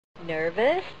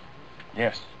Nervous?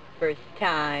 Yes. First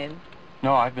time?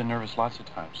 No, I've been nervous lots of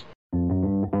times.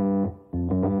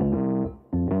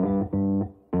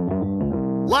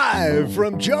 Live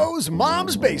from Joe's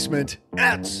mom's basement,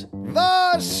 it's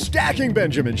the Stacking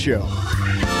Benjamin Show.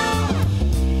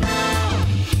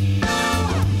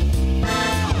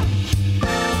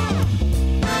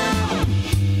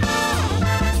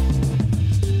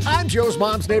 I'm Joe's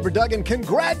mom's neighbor, Doug, and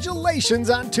congratulations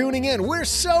on tuning in. We're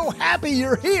so happy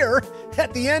you're here.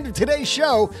 At the end of today's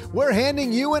show, we're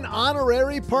handing you an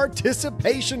honorary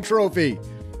participation trophy.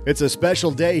 It's a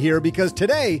special day here because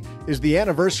today is the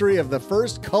anniversary of the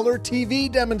first color TV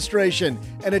demonstration,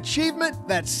 an achievement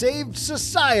that saved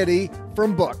society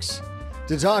from books.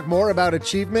 To talk more about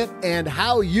achievement and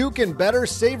how you can better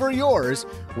savor yours,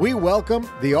 we welcome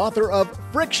the author of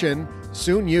Friction,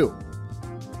 Soon You.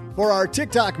 For our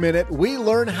TikTok Minute, we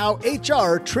learn how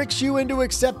HR tricks you into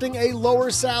accepting a lower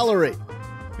salary.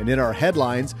 And in our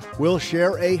headlines, we'll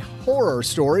share a horror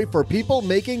story for people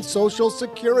making Social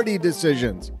Security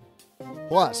decisions.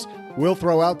 Plus, we'll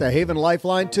throw out the Haven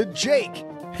Lifeline to Jake.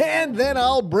 And then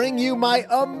I'll bring you my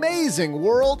amazing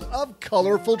world of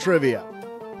colorful trivia.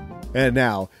 And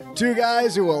now, two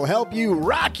guys who will help you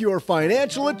rock your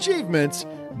financial achievements,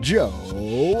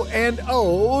 Joe and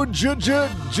O-G.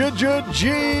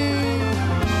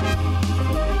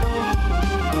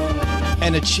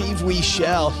 And achieve we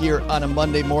shall here on a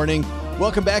Monday morning.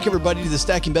 Welcome back, everybody, to the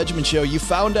Stacking Benjamin Show. You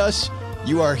found us.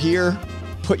 You are here.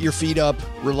 Put your feet up.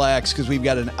 Relax, because we've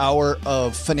got an hour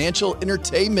of financial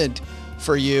entertainment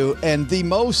for you. And the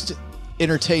most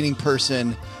entertaining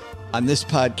person on this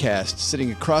podcast,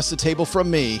 sitting across the table from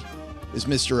me, is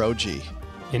Mr. OG.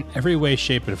 In every way,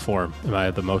 shape, and form, am I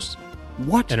the most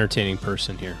entertaining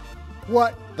person here?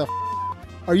 What the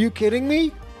Are you kidding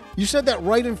me? You said that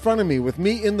right in front of me with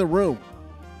me in the room.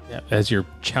 Yeah, as you're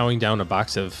chowing down a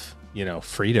box of,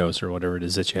 Fritos or whatever it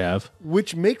is that you have.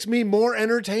 Which makes me more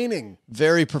entertaining.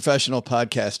 Very professional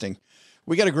podcasting.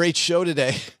 We got a great show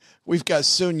today. We've got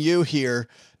Soon You here,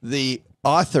 the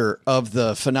author of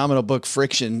the phenomenal book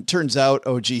Friction. Turns out,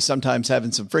 OG, sometimes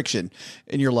having some friction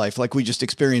in your life, like we just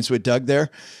experienced with Doug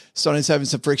there. Sometimes having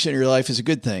some friction in your life is a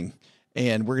good thing.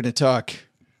 And we're going to talk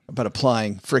about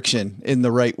applying friction in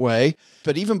the right way.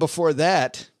 But even before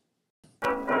that...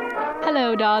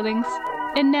 Hello, darlings.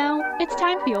 And now it's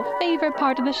time for your favorite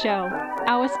part of the show,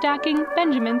 our Stacking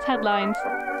Benjamin's headlines.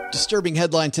 Disturbing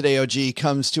headline today, OG,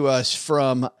 comes to us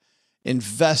from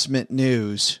Investment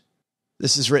News.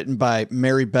 This is written by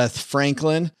Mary Beth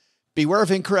Franklin. Beware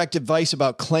of incorrect advice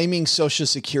about claiming Social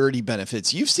Security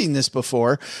benefits. You've seen this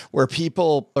before, where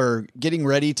people are getting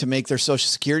ready to make their Social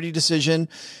Security decision.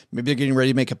 Maybe they're getting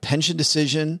ready to make a pension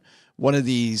decision, one of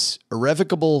these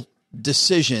irrevocable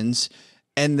decisions,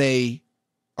 and they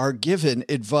are given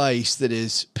advice that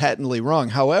is patently wrong.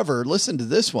 However, listen to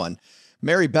this one.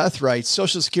 Mary Beth writes,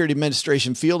 Social Security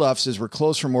Administration field offices were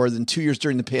closed for more than 2 years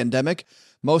during the pandemic.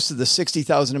 Most of the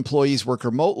 60,000 employees work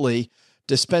remotely,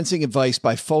 dispensing advice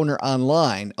by phone or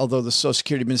online. Although the Social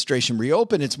Security Administration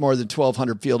reopened its more than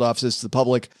 1,200 field offices to the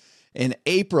public in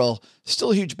April,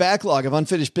 still a huge backlog of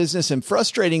unfinished business and,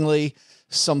 frustratingly,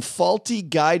 some faulty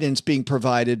guidance being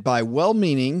provided by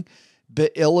well-meaning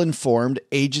but ill-informed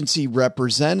agency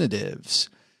representatives.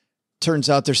 Turns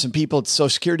out there's some people at the Social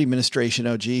Security Administration,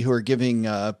 OG, who are giving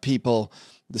people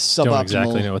the suboptimal... Don't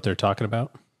exactly know what they're talking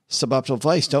about. Suboptimal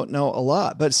advice, don't know a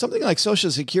lot. But something like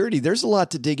Social Security, there's a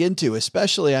lot to dig into,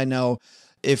 especially, I know,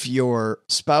 if your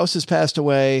spouse has passed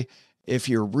away, if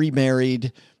you're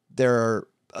remarried. There are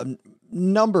a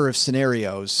number of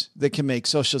scenarios that can make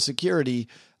Social Security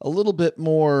a little bit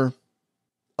more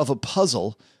of a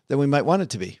puzzle than we might want it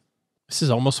to be. This is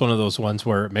almost one of those ones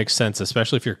where it makes sense,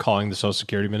 especially if you're calling the Social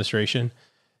Security Administration,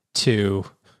 to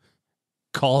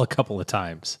call a couple of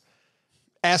times.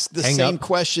 Ask the same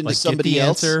question to somebody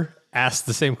else. Answer, ask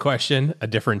the same question a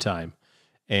different time.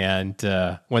 And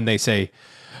when they say,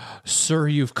 sir,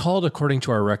 you've called according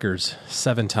to our records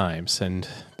 7 times, and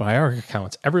by our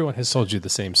accounts, everyone has told you the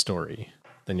same story.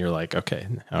 Then you're like, okay,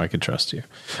 now I can trust you.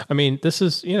 I mean, this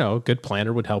is, a good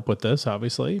planner would help with this,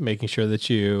 obviously, making sure that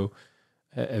you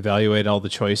evaluate all the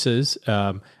choices.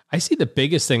 I see the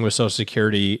biggest thing with Social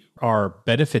Security are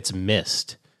benefits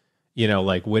missed.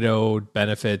 Like widowed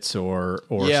benefits or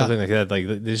something like that. Like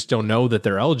they just don't know that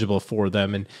they're eligible for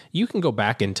them. And you can go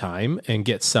back in time and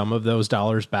get some of those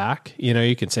dollars back.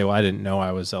 You can say, well, I didn't know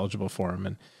I was eligible for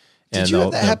them. Did you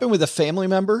have that happen with a family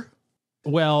member?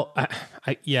 Well,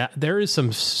 yeah, there is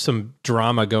some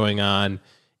drama going on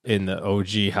in the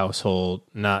OG household,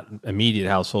 not immediate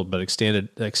household, but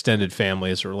extended family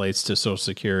as it relates to Social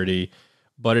Security.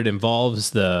 But it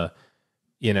involves the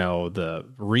the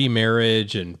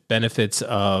remarriage and benefits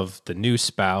of the new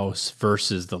spouse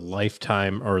versus the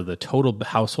lifetime or the total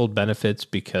household benefits,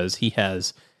 because he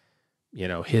has,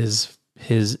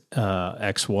 his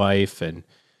ex-wife and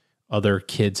other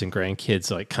kids and grandkids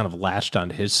like kind of latched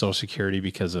onto his Social Security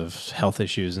because of health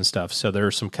issues and stuff. So there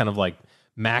are some kind of like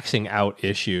maxing out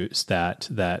issues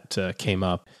that came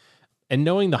up. And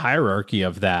knowing the hierarchy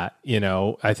of that,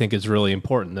 I think is really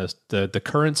important. The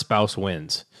current spouse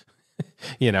wins.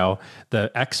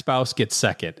 The ex-spouse gets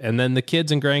second, and then the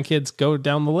kids and grandkids go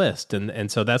down the list. And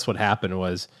so that's what happened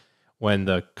was when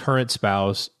the current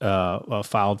spouse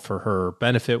filed for her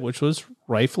benefit, which was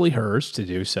rightfully hers to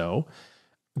do so,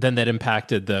 then that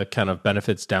impacted the kind of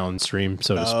benefits downstream,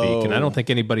 so to speak. And I don't think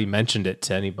anybody mentioned it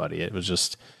to anybody. It was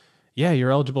just, yeah,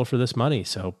 you're eligible for this money,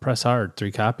 so press hard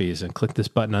 3 copies and click this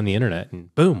button on the internet,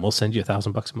 and boom, we'll send you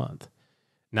 $1,000 a month.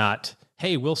 Not,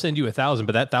 hey, we'll send you 1,000,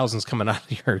 but that 1,000's coming out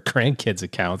of your grandkids'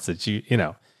 accounts that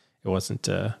it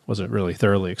wasn't really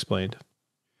thoroughly explained.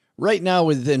 Right now,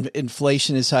 with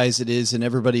inflation as high as it is, and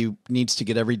everybody needs to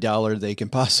get every dollar they can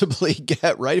possibly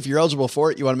get, right? If you're eligible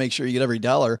for it, you want to make sure you get every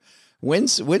dollar.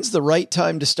 When's the right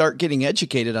time to start getting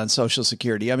educated on Social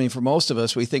Security? I mean, for most of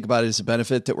us, we think about it as a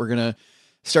benefit that we're going to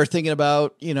start thinking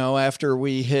about, after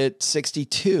we hit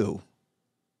 62.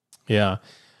 Yeah.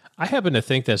 I happen to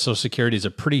think that Social Security is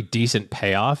a pretty decent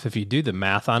payoff if you do the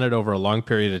math on it over a long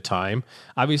period of time.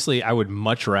 Obviously, I would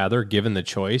much rather, given the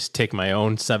choice, take my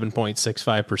own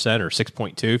 7.65% or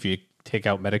 6.2 if you take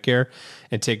out Medicare,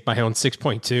 and take my own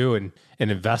 6.2 and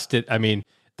invest it. I mean,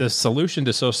 the solution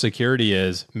to Social Security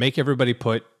is make everybody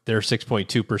put their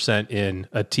 6.2% in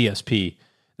a TSP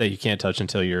that you can't touch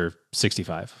until you're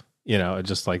 65.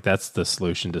 Just like that's the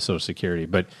solution to Social Security,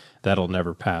 but that'll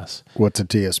never pass. What's a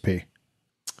TSP?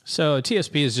 So a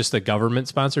TSP is just a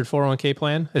government-sponsored 401k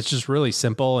plan. It's just really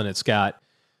simple, and it's got,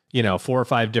 4 or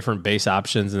 5 different base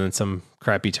options and then some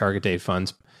crappy target date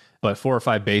funds, but 4 or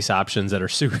 5 base options that are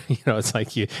super, it's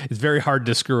like it's very hard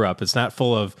to screw up. It's not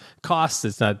full of costs.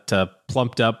 It's not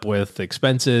plumped up with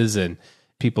expenses and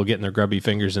people getting their grubby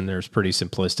fingers in there. It's pretty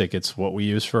simplistic. It's what we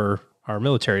use for our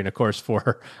military and, of course,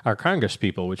 for our Congress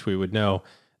people, which we would know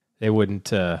they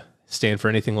wouldn't stand for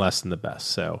anything less than the best.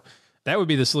 So that would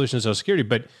be the solution to Social Security.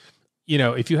 But,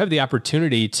 if you have the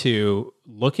opportunity to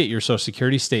look at your Social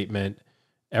Security statement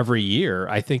every year,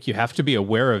 I think you have to be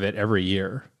aware of it every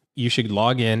year. You should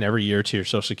log in every year to your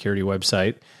Social Security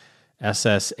website,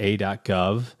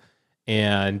 ssa.gov,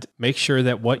 and make sure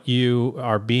that what you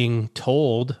are being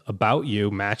told about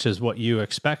you matches what you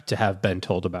expect to have been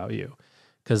told about you.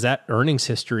 Because that earnings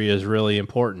history is really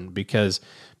important, because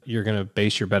you're going to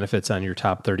base your benefits on your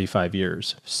top 35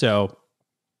 years. So,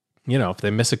 if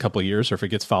they miss a couple of years, or if it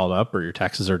gets followed up, or your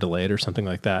taxes are delayed or something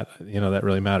like that, that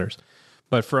really matters.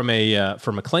 But from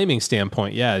a claiming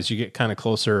standpoint, yeah, as you get kind of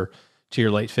closer to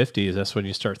your late 50s, that's when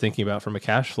you start thinking about, from a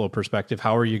cash flow perspective,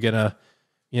 how are you going to,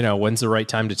 when's the right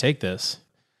time to take this?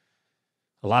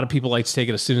 A lot of people like to take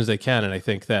it as soon as they can. And I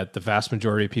think that the vast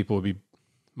majority of people would be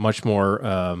much more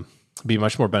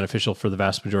beneficial for the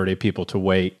vast majority of people to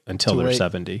wait until they're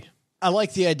 70. I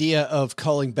like the idea of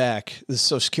calling back the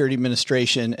Social Security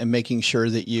Administration and making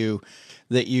sure that you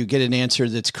get an answer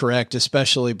that's correct,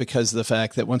 especially because of the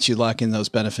fact that once you lock in those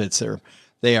benefits,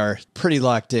 they are pretty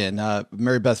locked in.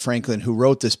 Mary Beth Franklin, who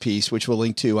wrote this piece, which we'll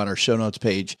link to on our show notes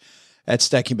page at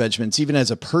Stacking Benjamins, even has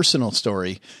a personal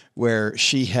story where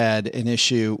she had an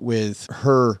issue with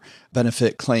her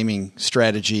benefit claiming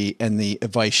strategy and the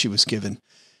advice she was given.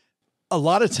 A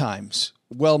lot of times,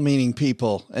 well-meaning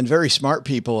people and very smart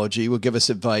people, OG, will give us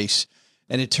advice,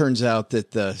 and it turns out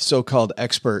that the so-called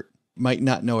expert might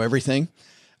not know everything.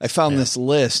 I found this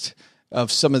list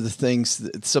of some of the things,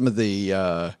 some of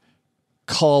the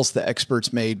calls the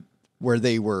experts made where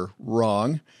they were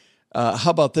wrong.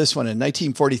 How about this one? In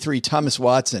 1943, Thomas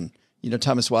Watson,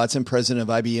 Thomas Watson, president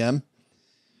of IBM,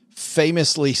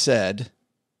 famously said,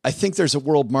 I think there's a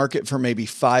world market for maybe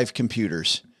 5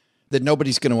 computers, that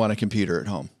nobody's going to want a computer at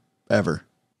home ever.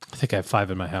 I think I have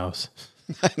 5 in my house.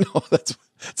 I know that's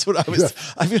what I was.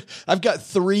 I've got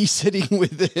 3 sitting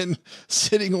within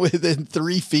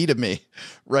 3 feet of me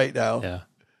right now. Yeah.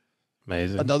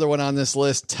 Amazing. Another one on this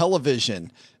list,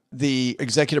 television. The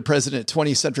executive president at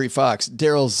 20th Century Fox,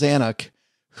 Daryl Zanuck,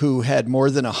 who had more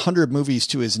than 100 movies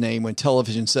to his name when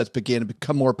television sets began to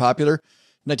become more popular.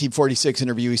 1946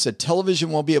 interview, he said,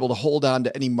 television won't be able to hold on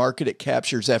to any market it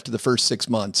captures after the first 6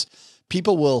 months.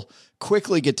 People will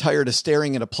quickly get tired of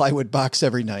staring at a plywood box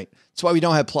every night. That's why we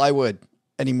don't have plywood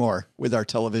anymore with our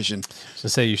television. So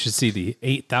say you should see the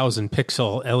 8,000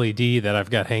 pixel LED that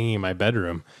I've got hanging in my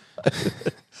bedroom.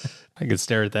 I could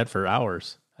stare at that for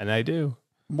hours, and I do.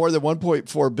 More than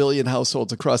 1.4 billion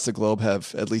households across the globe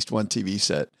have at least one TV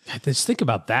set. Just think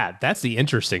about that. That's the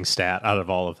interesting stat out of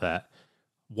all of that.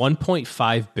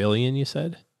 1.5 billion, you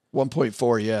said?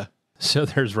 1.4, yeah. So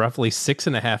there's roughly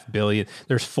 6.5 billion.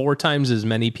 There's 4 times as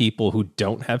many people who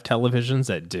don't have televisions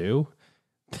that do.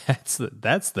 That's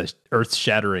the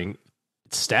earth-shattering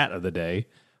stat of the day.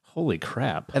 Holy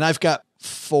crap. And I've got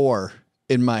 4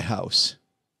 in my house.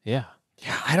 Yeah.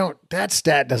 Yeah, that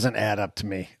stat doesn't add up to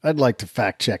me. I'd like to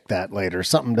fact check that later.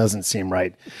 Something doesn't seem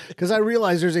right. Because I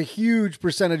realize there's a huge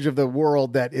percentage of the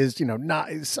world that is,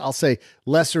 not, I'll say,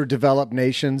 lesser developed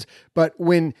nations. But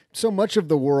when so much of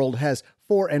the world has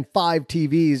 4 and 5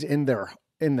 TVs in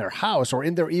their house or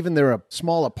in their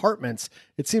small apartments,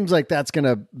 it seems like that's going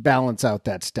to balance out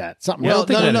that stat. Something. Well,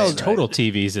 no. Total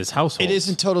TVs is households. It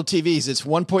isn't total TVs. It's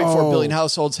 1.4 billion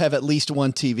households have at least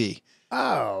one TV.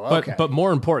 Oh, okay. But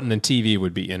more important than TV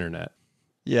would be internet.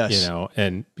 Yes.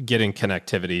 And getting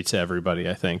connectivity to everybody,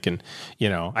 I think. And,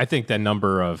 I think that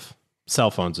number of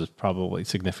cell phones is probably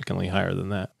significantly higher than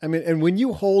that. I mean, and when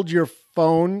you hold your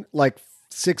phone like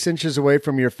 6 inches away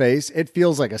from your face, it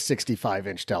feels like a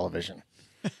 65-inch television.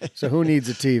 So who needs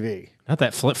a TV? Not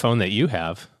that flip phone that you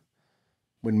have.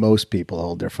 When most people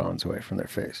hold their phones away from their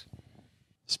face.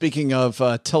 Speaking of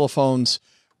telephones,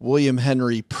 William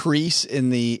Henry Preece in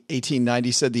the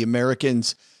 1890s said the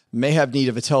Americans may have need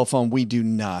of a telephone. We do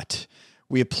not.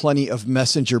 We have plenty of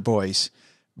messenger boys.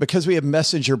 Because we have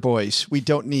messenger boys, we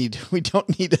don't need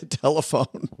a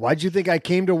telephone. Why'd you think I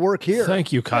came to work here?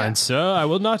 Thank you, kind sir. I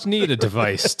will not need a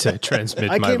device to transmit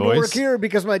my voice. I came to work here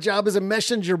because my job as a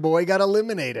messenger boy got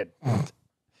eliminated. I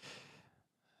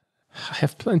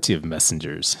have plenty of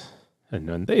messengers. And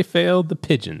when they failed, the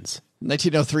pigeons. In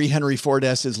 1903, Henry Ford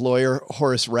asked his lawyer,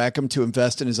 Horace Rackham, to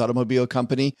invest in his automobile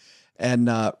company. And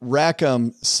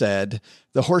Rackham said,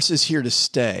 the horse is here to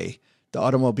stay. The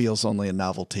automobile's only a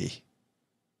novelty.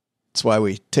 That's why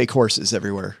we take horses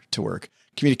everywhere to work.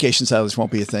 Communication silos won't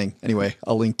be a thing. Anyway,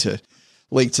 I'll link to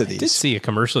these. I did see a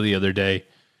commercial the other day.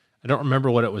 I don't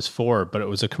remember what it was for, but it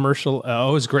was a commercial.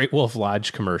 It was Great Wolf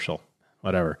Lodge commercial,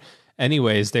 whatever.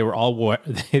 Anyways, they were all,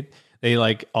 they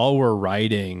like all were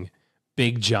riding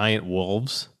big giant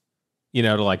wolves,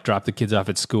 to like drop the kids off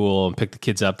at school and pick the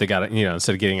kids up. They got,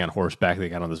 instead of getting on horseback, they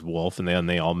got on this wolf and then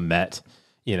they all met,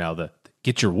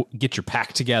 get your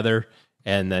pack together.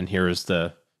 And then here's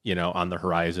the, on the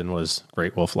horizon was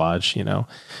Great Wolf Lodge,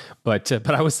 but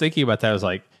I was thinking about that. I was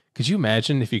like, could you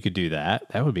imagine if you could do that?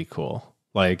 That would be cool.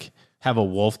 Like have a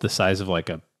wolf the size of like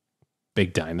a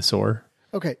big dinosaur.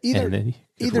 Okay. Either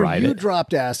you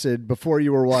dropped acid before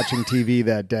you were watching TV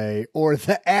that day, or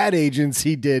the ad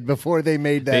agency did before they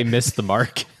made that. They missed the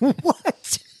mark.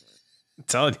 What? I'm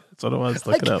telling you, that's what it was.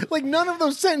 Look it up. Like none of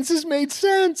those sentences made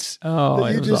sense. Oh,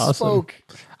 you just awesome. spoke.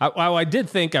 I did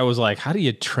think, I was like, how do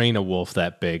you train a wolf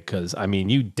that big? Because I mean,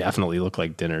 you definitely look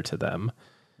like dinner to them.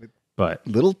 But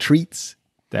little treats.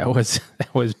 That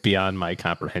was beyond my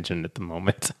comprehension at the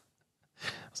moment.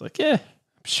 I was like, yeah,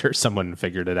 I'm sure someone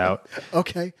figured it out.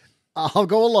 Okay. I'll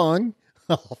go along.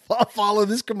 I'll follow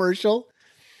this commercial.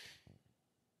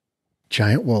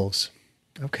 Giant wolves.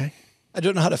 Okay. I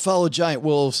don't know how to follow giant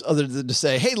wolves other than to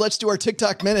say, hey, let's do our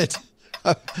TikTok minute.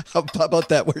 How about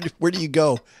that? Where do you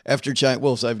go after giant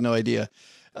wolves? I have no idea.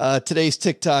 Today's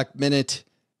TikTok minute,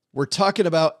 we're talking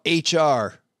about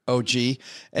HR, OG.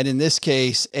 And in this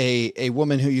case, a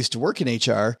woman who used to work in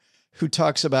HR who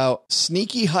talks about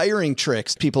sneaky hiring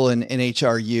tricks people in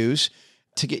HR use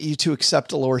to get you to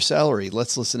accept a lower salary.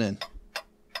 Let's listen in.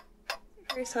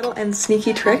 Very subtle and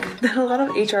sneaky trick that a lot of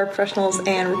HR professionals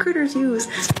and recruiters use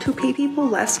to pay people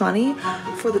less money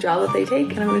for the job that they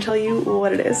take, and I'm going to tell you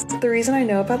what it is. The reason I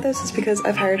know about this is because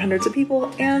I've hired hundreds of people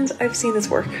and I've seen this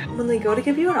work. When they go to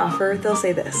give you an offer, they'll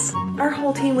say this: our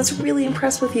whole team was really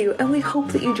impressed with you and we hope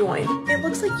that you join. It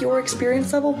looks like your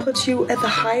experience level puts you at the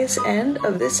highest end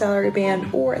of this salary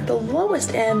band or at the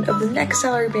lowest end of the next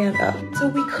salary band up. So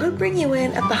we could bring you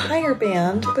in at the higher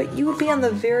band, but you would be on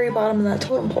the very bottom of that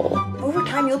totem pole. Over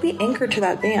time, you'll be anchored to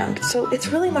that band, so it's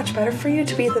really much better for you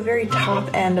to be at the very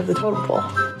top end of the totem pole.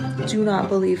 Do not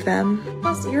believe them.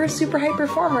 Plus, you're a super high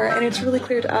performer, and it's really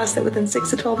clear to us that within 6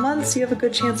 to 12 months, you have a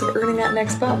good chance of earning that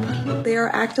next bump. They are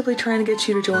actively trying to get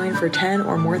you to join for $10,000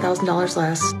 or more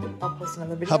less. I'll post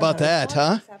another video. How about that,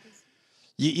 huh?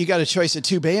 You got a choice of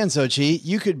 2 bands, OG.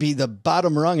 You could be the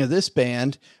bottom rung of this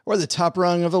band or the top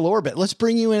rung of the lower band. Let's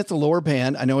bring you in at the lower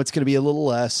band. I know it's going to be a little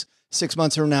less. 6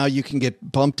 months from now, you can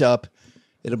get bumped up.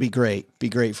 It'll be great. Be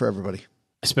great for everybody.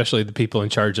 Especially the people in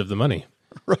charge of the money.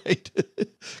 Right.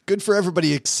 Good for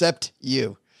everybody except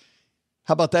you.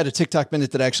 How about that? A TikTok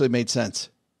minute that actually made sense.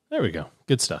 There we go.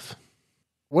 Good stuff.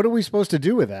 What are we supposed to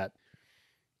do with that?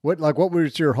 What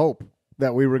was your hope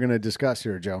that we were going to discuss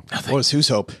here, Joe? What was whose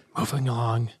hope? Moving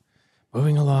along.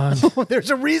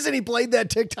 There's a reason he played that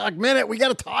TikTok minute. We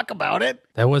got to talk about it.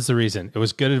 That was the reason. It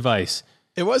was good advice.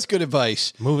 It was good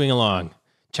advice. Moving along.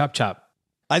 Chop, chop.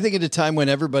 I think at a time when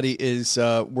everybody is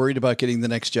worried about getting the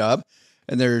next job,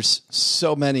 and there's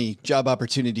so many job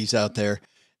opportunities out there,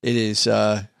 it is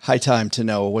high time to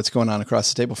know what's going on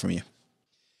across the table from you.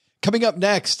 Coming up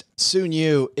next, Soon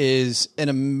Yu is an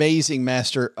amazing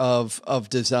master of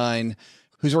design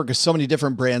who's worked with so many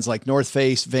different brands like North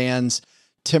Face, Vans,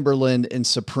 Timberland, and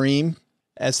Supreme.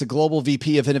 As the Global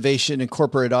VP of Innovation and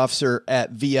Corporate Officer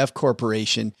at VF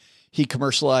Corporation, he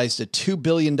commercialized a $2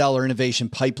 billion innovation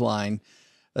pipeline,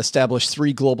 established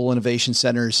 3 global innovation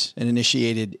centers, and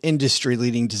initiated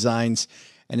industry-leading designs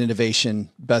and innovation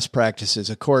best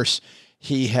practices. Of course,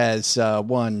 he has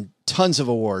won tons of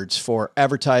awards for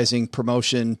advertising,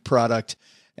 promotion, product,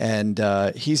 and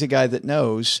he's a guy that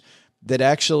knows that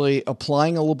actually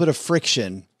applying a little bit of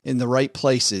friction in the right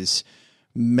places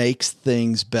makes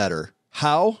things better.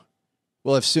 How?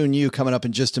 We'll have Soon Yu coming up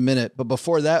in just a minute. But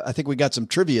before that, I think we got some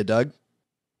trivia, Doug.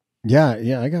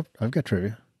 Yeah, I've got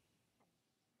trivia.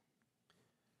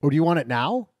 Oh, do you want it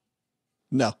now?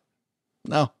 No.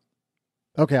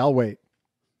 Okay, I'll wait.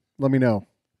 Let me know.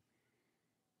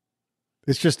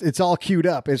 It's all queued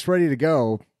up. It's ready to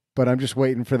go, but I'm just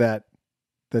waiting for the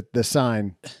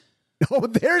sign. Oh,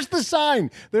 there's the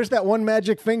sign. There's that one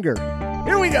magic finger.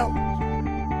 Here we go.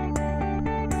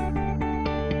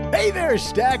 Hey there,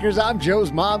 Stackers. I'm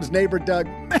Joe's mom's neighbor, Doug.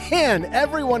 Man,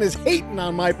 everyone is hating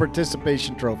on my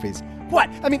participation trophies. What?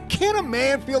 I mean, can a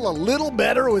man feel a little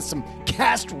better with some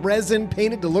cast resin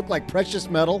painted to look like precious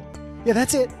metal? Yeah,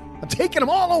 that's it. I'm taking them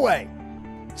all away.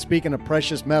 Speaking of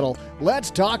precious metal, let's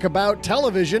talk about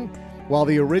television. While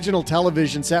the original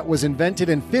television set was invented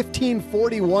in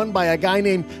 1541 by a guy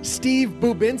named Steve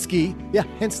Bubinski, yeah,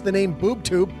 hence the name Boob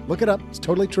Tube, look it up, it's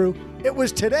totally true. It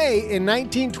was today in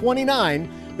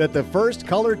 1929 that the first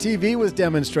color TV was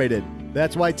demonstrated.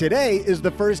 That's why today is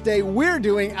the first day we're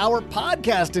doing our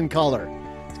podcast in color.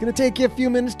 It's going to take you a few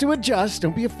minutes to adjust.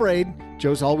 Don't be afraid.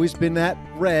 Joe's always been that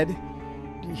red.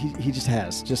 He just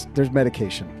has. There's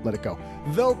medication. Let it go.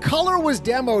 Though color was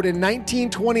demoed in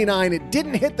 1929, it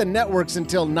didn't hit the networks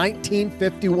until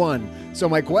 1951. So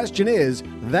my question is,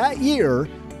 that year,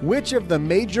 which of the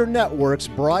major networks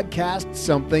broadcast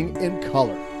something in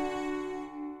color?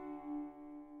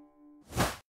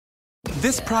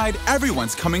 This Pride,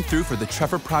 everyone's coming through for the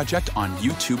Trevor Project on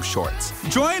YouTube Shorts.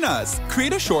 Join us!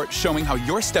 Create a short showing how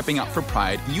you're stepping out for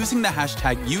Pride using the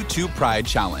hashtag YouTube Pride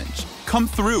Challenge. Come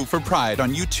through for Pride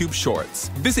on YouTube Shorts.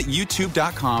 Visit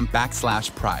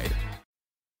youtube.com/pride.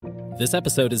 This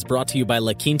episode is brought to you by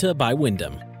La Quinta by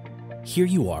Wyndham. Here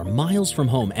you are, miles from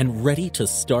home and ready to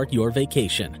start your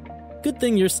vacation. Good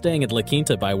thing you're staying at La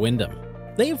Quinta by Wyndham.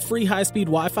 They have free high-speed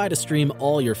Wi-Fi to stream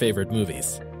all your favorite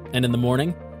movies. And in the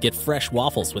morning, get fresh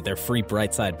waffles with their free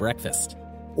Bright Side breakfast.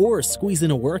 Or squeeze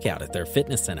in a workout at their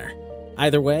fitness center.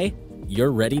 Either way,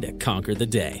 you're ready to conquer the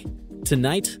day.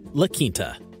 Tonight, La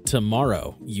Quinta.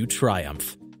 Tomorrow, you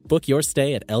triumph. Book your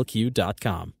stay at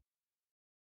lq.com.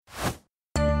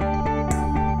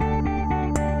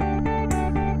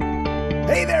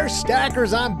 Hey there,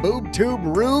 Stackers. I'm Boob Tube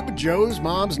Rube, Joe's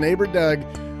mom's neighbor, Doug.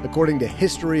 According to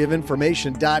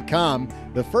historyofInformation.com,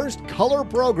 the first color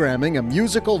programming, a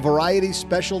musical variety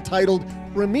special titled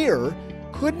Premiere,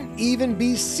 couldn't even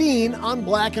be seen on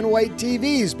black and white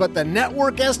TVs, but the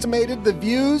network estimated the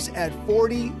views at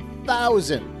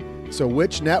 40,000. So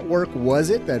which network was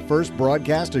it that first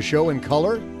broadcast a show in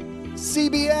color?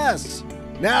 CBS.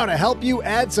 Now to help you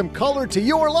add some color to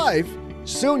your life,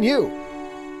 Soon Yu.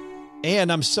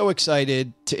 And I'm so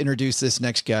excited to introduce this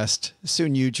next guest.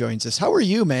 Soon Yu joins us. How are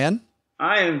you, man?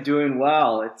 I am doing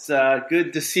well. It's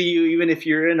good to see you, even if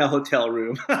you're in a hotel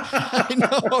room. I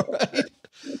know, right?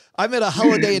 I'm at a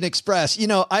Holiday Inn Express. You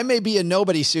know, I may be a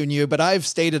nobody, Soon Yu, but I've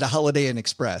stayed at a Holiday Inn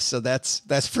Express, so that's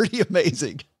pretty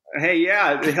amazing. Hey,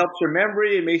 yeah, it helps your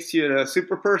memory. It makes you a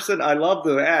super person. I love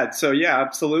the ad. So, yeah,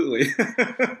 absolutely.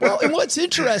 Well, and what's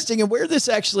interesting and where this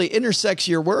actually intersects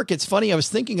your work, it's funny, I was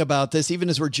thinking about this, even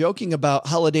as we're joking about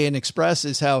Holiday Inn Express,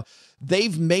 is how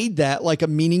they've made that like a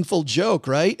meaningful joke,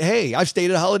 right? Hey, I've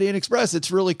stayed at Holiday Inn Express.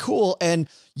 It's really cool. And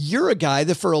you're a guy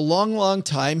that for a long, long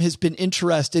time has been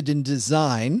interested in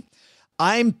design.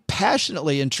 I'm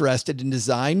passionately interested in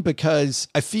design because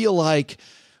I feel like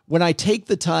when I take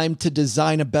the time to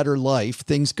design a better life,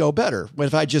 things go better. When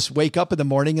if I just wake up in the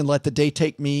morning and let the day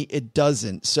take me, it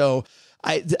doesn't. So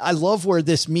I love where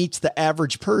this meets the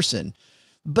average person.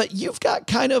 But you've got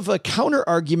kind of a counter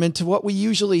argument to what we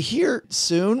usually hear,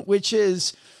 Soon, which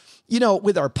is,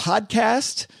 with our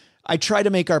podcast, I try to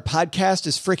make our podcast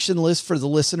as frictionless for the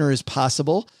listener as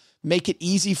possible, make it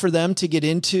easy for them to get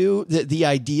into the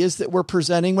ideas that we're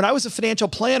presenting. When I was a financial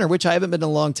planner, which I haven't been in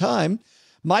a long time,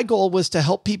 my goal was to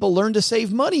help people learn to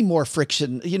save money more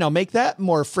make that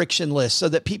more frictionless so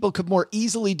that people could more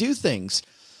easily do things.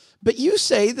 But you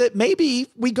say that maybe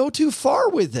we go too far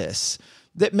with this,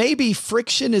 that maybe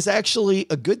friction is actually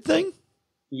a good thing?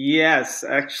 Yes,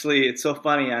 actually, it's so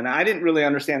funny. And I didn't really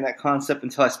understand that concept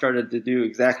until I started to do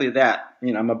exactly that.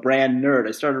 I'm a brand nerd.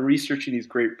 I started researching these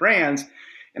great brands,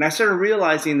 and I started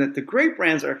realizing that the great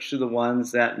brands are actually the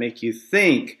ones that make you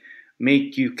think,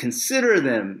 make you consider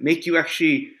them, make you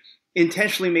actually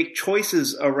intentionally make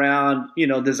choices around,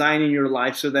 designing your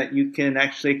life so that you can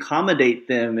actually accommodate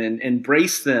them and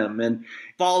embrace them and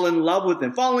fall in love with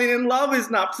them. Falling in love is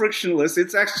not frictionless.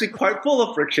 It's actually quite full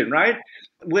of friction, right?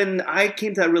 When I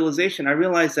came to that realization, I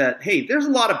realized that, hey, there's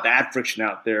a lot of bad friction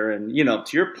out there. And, to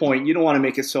your point, you don't want to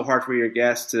make it so hard for your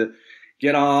guests to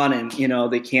get on and,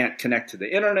 they can't connect to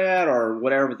the internet or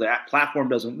whatever, the platform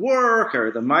doesn't work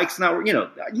or the mic's not,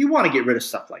 you want to get rid of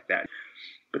stuff like that.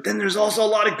 But then there's also a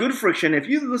lot of good friction. If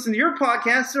you listen to your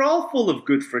podcasts, they're all full of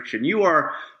good friction. You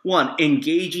are, one,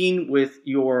 engaging with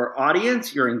your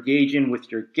audience. You're engaging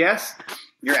with your guests.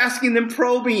 You're asking them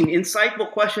probing, insightful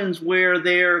questions where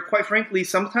they're, quite frankly,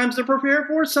 sometimes they're prepared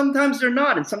for, sometimes they're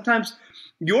not. And sometimes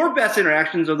your best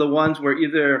interactions are the ones where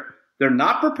either they're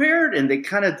not prepared and they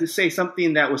kind of say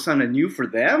something that was something new for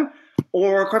them,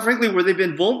 or quite frankly, where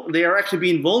they are actually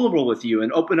being vulnerable with you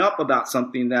and open up about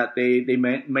something that they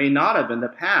may not have in the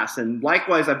past. And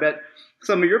likewise, I bet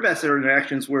some of your best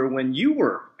interactions were when you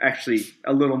were actually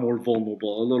a little more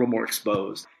vulnerable, a little more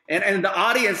exposed. And the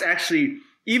audience actually,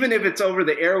 even if it's over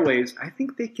the airwaves, I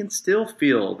think they can still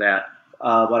feel that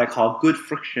what I call good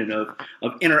friction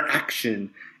of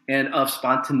interaction and of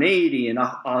spontaneity and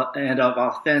of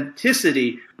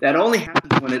authenticity that only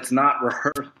happens when it's not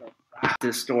rehearsed or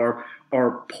practiced or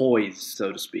poised,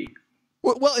 so to speak.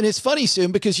 Well, and it's funny,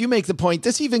 Soon, because you make the point,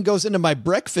 this even goes into my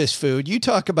breakfast food. You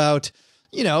talk about,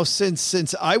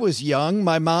 since I was young,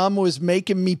 my mom was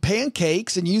making me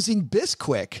pancakes and using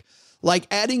Bisquick. Like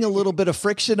adding a little bit of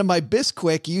friction to my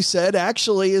Bisquick, you said,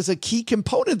 actually is a key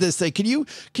component of this thing. Can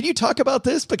you talk about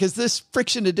this? Because this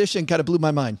friction addition kind of blew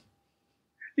my mind.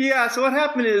 Yeah, so what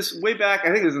happened is way back, I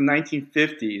think it was the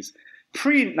 1950s,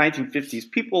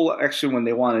 pre-1950s, people actually, when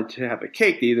they wanted to have a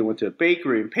cake, they either went to a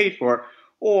bakery and paid for it,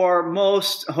 or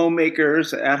most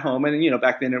homemakers at home, and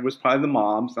back then it was probably the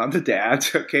moms, not the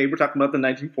dads, okay, we're talking about the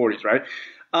 1940s, right,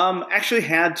 actually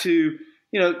had to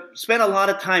spend a lot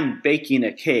of time baking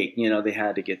a cake. They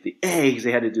had to get the eggs,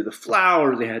 they had to do the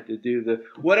flour, they had to do the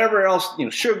whatever else,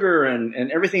 sugar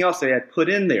and everything else they had put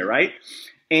in there, right?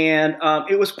 And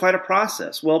it was quite a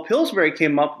process. Well, Pillsbury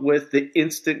came up with the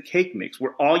instant cake mix,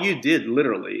 where all you did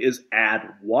literally is add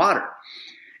water.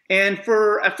 And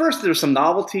at first there was some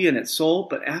novelty and it sold,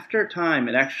 but after a time,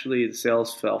 the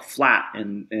sales fell flat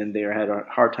and they had a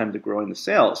hard time to growing the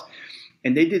sales.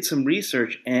 And they did some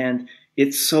research, and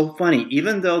it's so funny.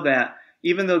 Even though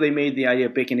they made the idea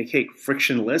of baking a cake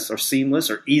frictionless or seamless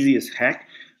or easy as heck,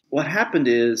 what happened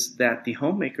is that the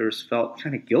homemakers felt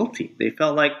kind of guilty. They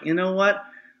felt like,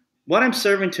 what I'm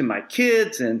serving to my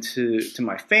kids and to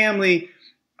my family,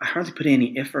 I hardly put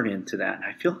any effort into that. And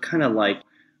I feel kind of like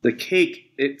the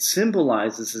cake, it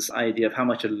symbolizes this idea of how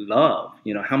much I love,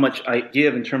 how much I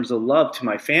give in terms of love to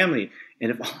my family.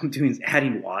 And if all I'm doing is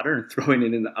adding water and throwing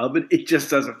it in the oven, it just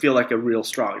doesn't feel like a real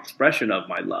strong expression of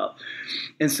my love.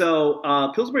 And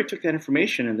so Pillsbury took that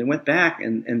information and they went back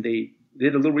and they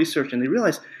did a little research and they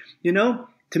realized,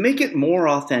 to make it more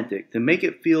authentic, to make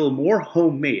it feel more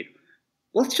homemade,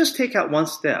 let's just take out one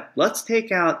step. Let's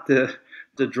take out the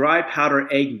dry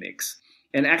powder egg mix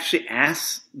and actually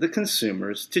ask the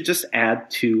consumers to just add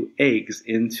 2 eggs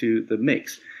into the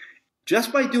mix.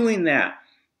 Just by doing that,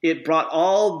 it brought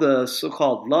all the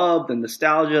so-called love, the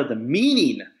nostalgia, the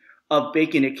meaning of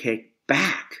baking a cake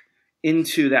back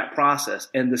into that process,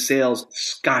 and the sales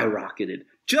skyrocketed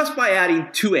just by adding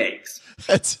 2 eggs.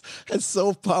 That's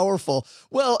so powerful.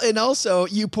 Well, and also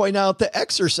you point out the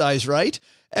exercise, right?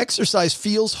 Exercise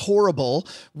feels horrible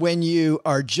when you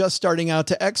are just starting out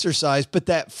to exercise, but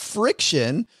that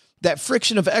friction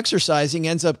of exercising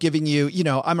ends up giving you,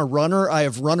 I'm a runner. I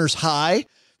have runner's high,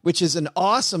 which is an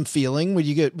awesome feeling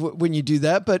when you do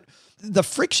that. But the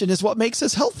friction is what makes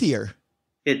us healthier.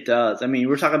 It does. I mean,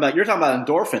 you're talking about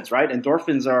endorphins, right?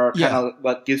 Endorphins are kind of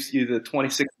what gives you the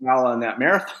 26 mile on that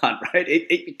marathon, right?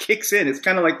 It kicks in. It's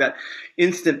kind of like that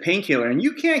instant painkiller. And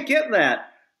you can't get that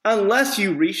unless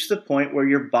you reach the point where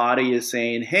your body is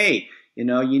saying, hey, you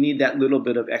need that little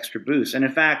bit of extra boost. And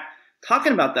in fact,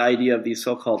 talking about the idea of these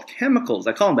so-called chemicals.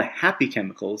 I call them the happy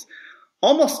chemicals.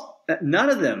 Almost none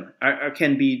of them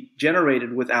can be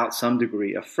generated without some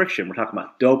degree of friction. We're talking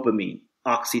about dopamine,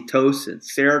 oxytocin,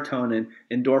 serotonin,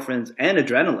 endorphins, and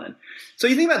adrenaline. So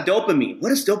you think about dopamine.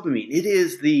 What is dopamine? It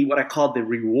is what I call the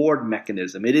reward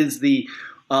mechanism. It is the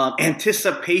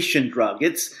anticipation drug.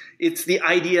 It's the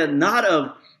idea not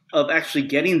of actually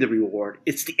getting the reward.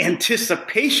 It's the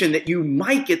anticipation that you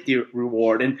might get the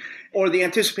reward or the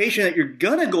anticipation that you're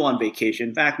going to go on vacation.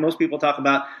 In fact, most people talk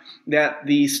about that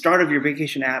the start of your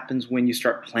vacation happens when you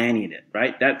start planning it,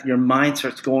 right? That your mind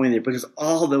starts going there because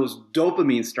all those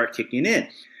dopamines start kicking in.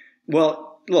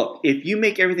 Well, look, if you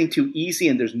make everything too easy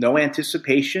and there's no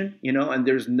anticipation, and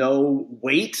there's no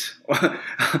wait,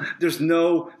 there's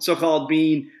no so-called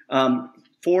being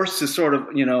forced to sort of,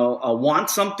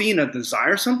 want something or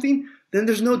desire something, then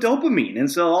there's no dopamine.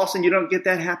 And so all of a sudden you don't get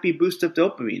that happy boost of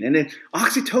dopamine. And then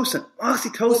oxytocin. Well,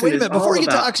 wait a minute. Before you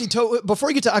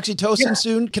get to oxytocin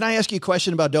soon, can I ask you a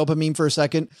question about dopamine for a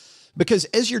second? Because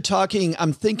as you're talking,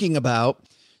 I'm thinking about,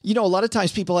 a lot of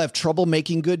times people have trouble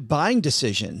making good buying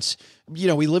decisions. We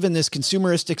live in this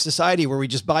consumeristic society where we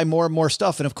just buy more and more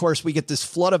stuff. And of course, we get this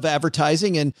flood of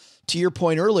advertising. And to your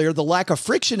point earlier, the lack of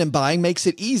friction in buying makes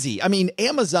it easy. I mean,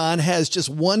 Amazon has just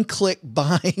one-click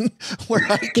buying where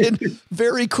I can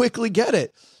very quickly get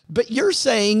it. But you're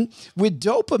saying with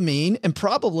dopamine, and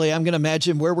probably I'm going to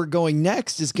imagine where we're going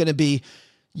next is going to be,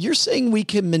 you're saying we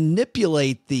can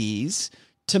manipulate these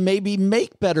to maybe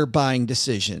make better buying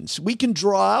decisions. We can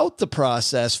draw out the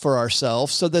process for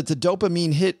ourselves so that the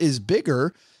dopamine hit is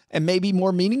bigger and maybe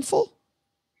more meaningful.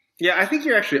 Yeah, I think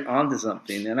you're actually onto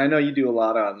something. And I know you do a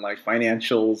lot on like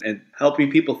financials and helping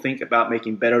people think about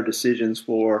making better decisions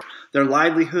for their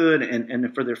livelihood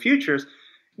and for their futures.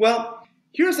 Well,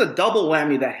 here's a double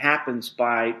whammy that happens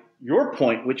by your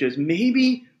point, which is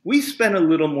maybe we spend a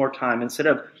little more time instead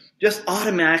of just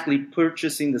automatically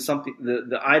purchasing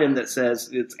the item that says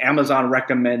it's Amazon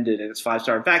recommended and it's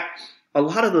 5-star. In fact, a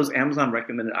lot of those Amazon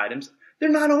recommended items, they're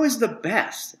not always the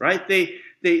best, right? They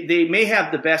may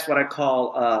have the best, what I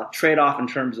call trade-off in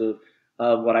terms of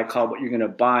what I call what you're going to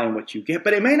buy and what you get,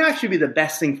 but it may not actually be the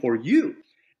best thing for you.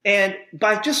 And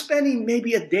by just spending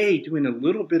maybe a day doing a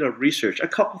little bit of research, a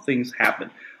couple things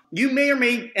happen. You may or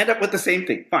may end up with the same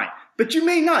thing, fine. But you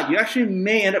may not. You actually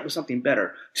may end up with something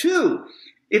better. 2,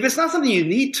 if it's not something you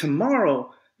need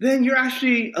tomorrow, then you're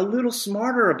actually a little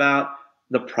smarter about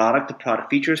the product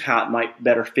features, how it might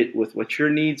better fit with what your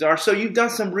needs are. So you've done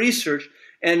some research,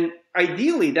 and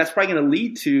ideally that's probably going to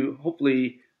lead to,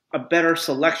 hopefully, a better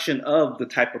selection of the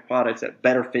type of products that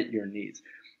better fit your needs.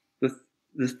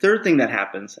 The third thing that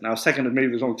happens, and I was second, maybe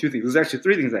there's only 2 things, there's actually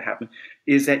 3 things that happen,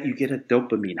 is that you get a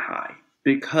dopamine high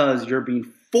because you're being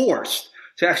forced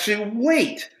to actually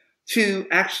wait to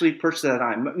actually purchase that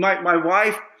item. My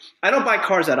wife, I don't buy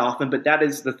cars that often, but that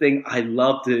is the thing I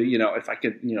love to, if I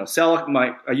could, sell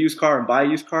a used car and buy a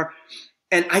used car.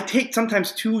 And I take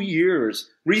sometimes 2 years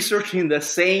researching the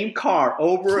same car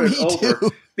over and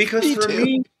over because for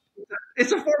me,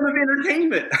 it's a form of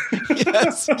entertainment.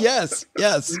 Yes.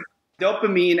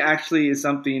 Dopamine actually is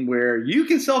something where you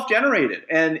can self-generate it.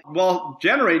 And while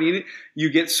generating it, you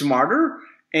get smarter.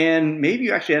 And maybe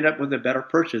you actually end up with a better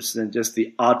purchase than just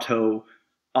the auto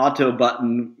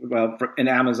button in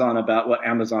Amazon about what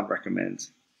Amazon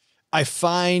recommends. I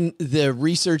find the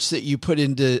research that you put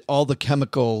into all the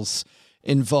chemicals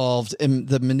involved in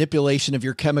the manipulation of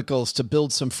your chemicals to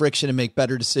build some friction and make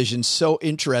better decisions so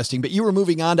interesting. But you were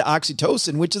moving on to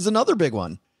oxytocin, which is another big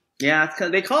one. Yeah,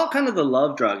 they call it kind of the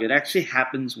love drug. It actually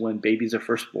happens when babies are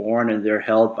first born and they're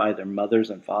held by their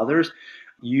mothers and fathers.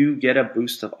 You get a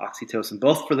boost of oxytocin,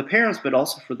 both for the parents, but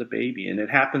also for the baby. And it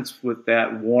happens with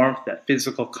that warmth, that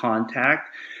physical contact.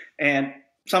 And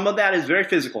some of that is very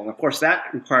physical. And of course, that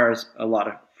requires a lot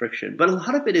of friction. But a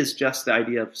lot of it is just the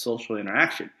idea of social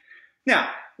interaction.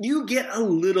 Now, you get a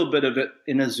little bit of it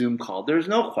in a Zoom call. There's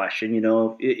no question,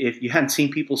 if you hadn't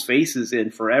seen people's faces in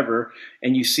forever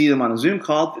and you see them on a Zoom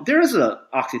call, there is an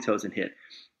oxytocin hit.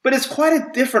 But it's quite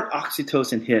a different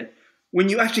oxytocin hit when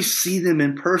you actually see them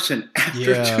in person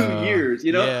after 2 years.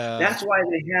 That's why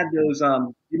they had those,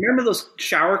 you remember those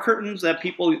shower curtains that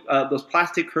people, those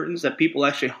plastic curtains that people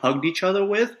actually hugged each other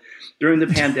with during the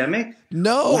pandemic?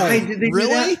 No. Why did they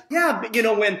really? do that? Yeah,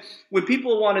 but when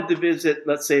people wanted to visit,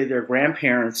 let's say, their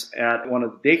grandparents at one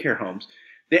of the daycare homes,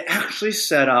 they actually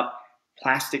set up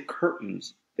plastic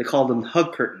curtains. They called them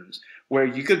hug curtains, where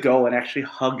you could go and actually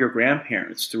hug your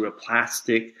grandparents through a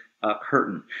plastic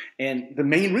curtain. And the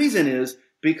main reason is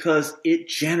because it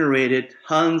generated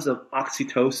tons of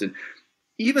oxytocin,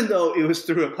 even though it was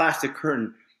through a plastic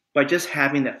curtain. By just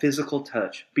having that physical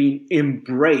touch, being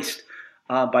embraced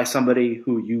by somebody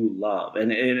who you love.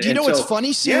 And do you know what's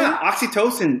funny, Soon? Yeah,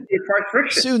 oxytocin is part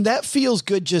friction. Soon, that feels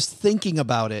good just thinking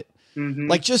about it.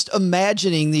 Like just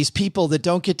imagining these people that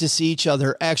don't get to see each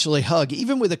other actually hug,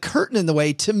 even with a curtain in the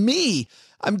way. To me,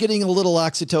 I'm getting a little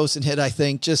oxytocin hit, I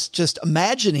think, just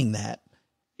imagining that.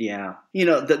 Yeah.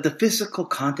 The physical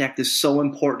contact is so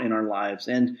important in our lives.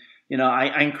 And,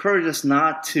 I encourage us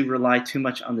not to rely too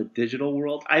much on the digital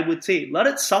world. I would say let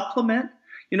it supplement,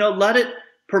 let it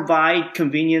provide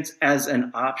convenience as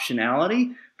an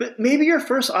optionality. But maybe your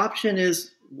first option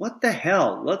is, what the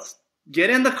hell? Let's get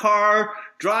in the car,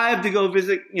 drive to go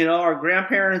visit, our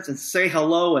grandparents and say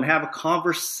hello and have a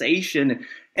conversation,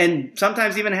 and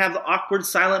sometimes even have the awkward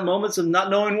silent moments of not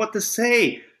knowing what to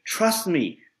say. Trust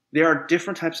me, there are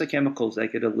different types of chemicals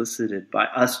that get elicited by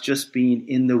us just being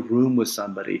in the room with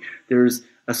somebody. There's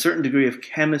a certain degree of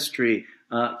chemistry,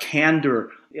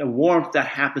 candor, warmth that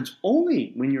happens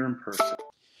only when you're in person.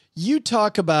 You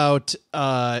talk about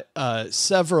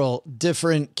several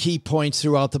different key points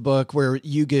throughout the book where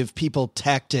you give people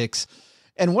tactics.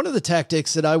 And one of the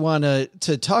tactics that I want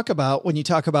to talk about when you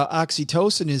talk about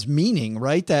oxytocin is meaning,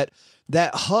 right? That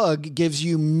hug gives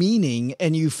you meaning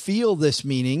and you feel this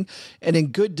meaning. And in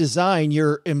good design,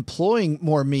 you're employing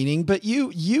more meaning. But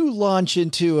you launch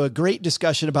into a great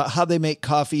discussion about how they make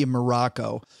coffee in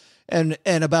Morocco. And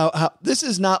about how this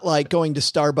is not like going to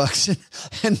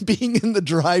Starbucks and being in the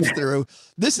drive-thru.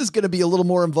 This is going to be a little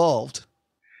more involved.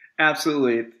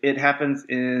 Absolutely. It happens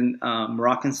in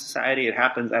Moroccan society. It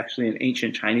happens actually in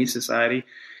ancient Chinese society.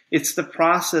 It's the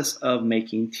process of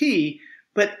making tea.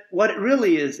 But what it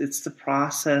really is, it's the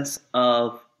process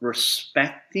of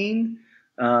respecting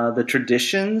the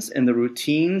traditions and the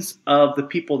routines of the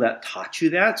people that taught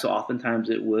you that. So oftentimes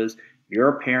it was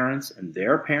your parents and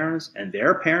their parents and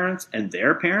their parents and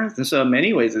their parents. And so in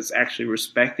many ways, it's actually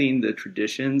respecting the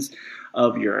traditions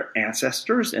of your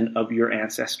ancestors and of your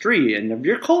ancestry and of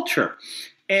your culture.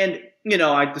 And,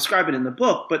 I describe it in the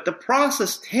book, but the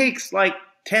process takes like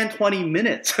 10, 20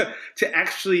 minutes to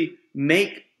actually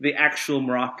make the actual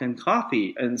Moroccan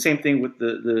coffee. And same thing with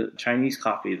the Chinese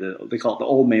coffee, they call it the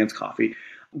old man's coffee.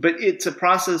 But it's a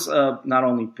process of not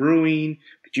only brewing,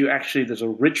 there's a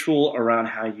ritual around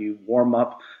how you warm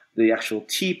up the actual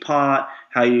teapot,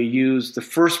 how you use the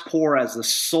first pour as the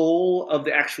soul of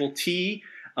the actual tea,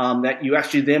 that you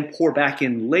actually then pour back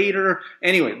in later.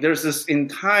 Anyway, there's this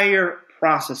entire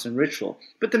process and ritual.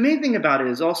 But the main thing about it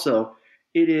is also,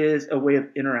 it is a way of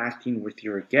interacting with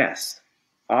your guests.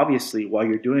 Obviously, while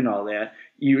you're doing all that,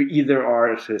 you either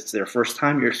are, if it's their first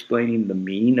time, you're explaining the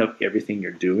meaning of everything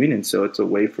you're doing. And so it's a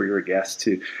way for your guests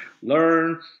to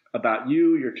learn about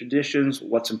you, your traditions,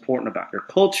 what's important about your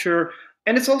culture.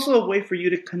 And it's also a way for you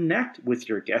to connect with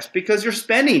your guests because you're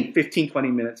spending 15,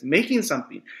 20 minutes making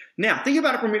something. Now, think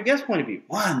about it from your guest point of view.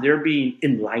 One, they're being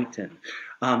enlightened.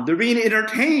 They're being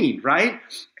entertained, right?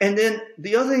 And then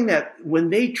the other thing that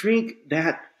when they drink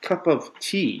that cup of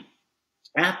tea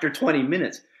after 20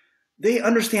 minutes, they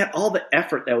understand all the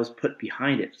effort that was put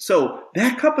behind it. So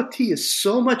that cup of tea is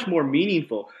so much more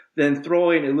meaningful than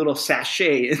throwing a little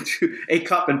sachet into a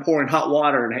cup and pouring hot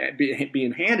water and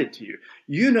being handed to you.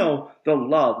 The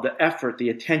love, the effort, the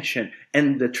attention,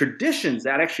 and the traditions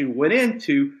that actually went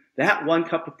into that one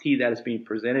cup of tea that is being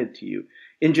presented to you.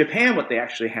 In Japan, what they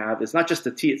actually have is not just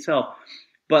the tea itself,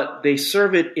 but they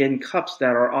serve it in cups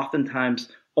that are oftentimes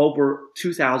over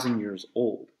 2,000 years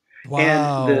old.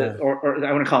 Wow. And or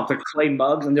I want to call them the clay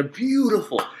mugs, and they're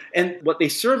beautiful. And what they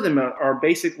serve them are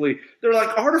basically, they're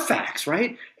like artifacts,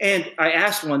 right? And I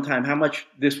asked one time how much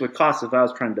this would cost if I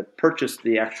was trying to purchase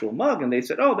the actual mug, and they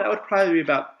said, that would probably be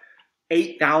about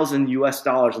 $8,000 US.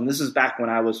 And this is back when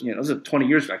I was, this is 20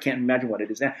 years ago. I can't imagine what it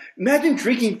is now. Imagine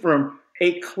drinking from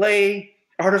a clay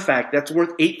artifact that's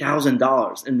worth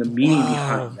 $8,000 and the meaning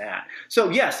behind that.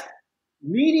 So yes,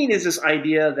 meaning is this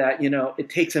idea that, it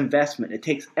takes investment, it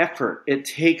takes effort, it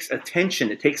takes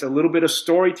attention, it takes a little bit of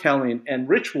storytelling and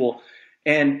ritual.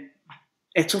 And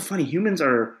it's so funny. Humans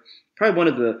are probably one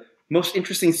of the most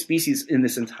interesting species in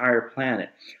this entire planet.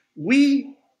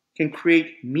 We can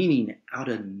create meaning out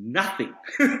of nothing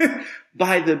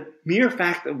by the mere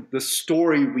fact of the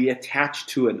story we attach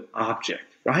to an object,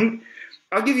 right?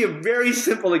 I'll give you a very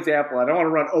simple example. I don't want to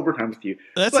run overtime with you.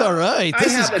 That's all right.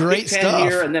 This is great stuff.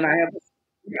 Here, and then I have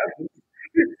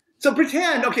so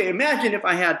pretend, imagine if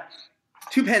I had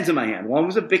two pens in my hand. One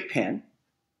was a big pen,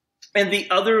 and the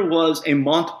other was a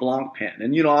Mont Blanc pen.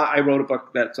 And, I wrote a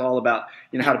book that's all about,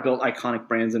 how to build iconic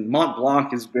brands, and Mont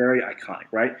Blanc is very iconic,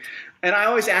 right? And I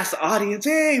always ask the audience,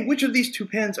 hey, which of these two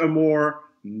pens are more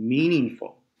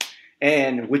meaningful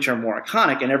and which are more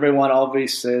iconic? And everyone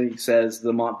obviously says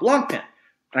the Mont Blanc pen.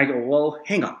 And I go, well,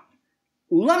 hang on.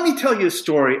 let me tell you a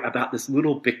story about this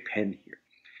little Bic pen here.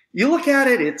 You look at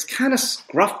it, it's kind of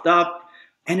scruffed up,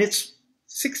 and it's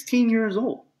 16 years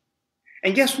old.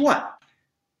 And guess what?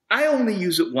 I only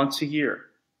use it once a year,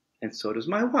 and so does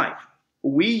my wife.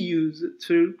 We use it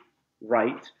to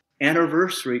write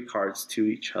anniversary cards to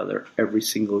each other every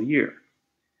single year.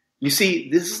 You see,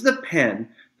 this is the pen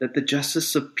that the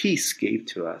Justice of Peace gave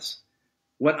to us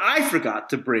when I forgot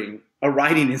to bring a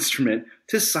writing instrument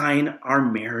to sign our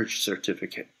marriage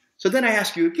certificate. So then I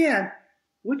ask you again,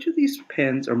 which of these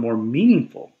pens are more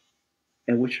meaningful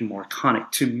and which are more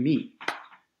iconic to me?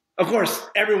 Of course,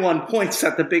 everyone points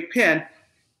at the Bic pen,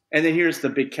 and then here's the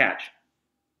big catch.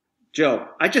 Joe,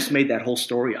 I just made that whole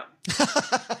story up.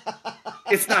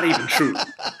 It's not even true.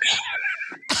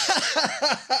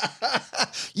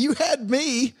 You had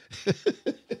me.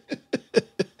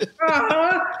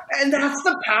 And that's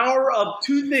the power of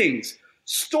two things: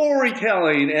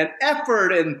 storytelling and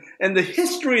effort and the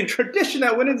history and tradition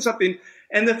that went into something,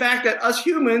 and the fact that us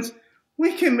humans,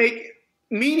 we can make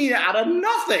meaning out of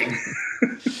nothing.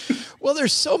 Well,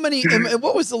 there's so many. And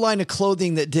what was the line of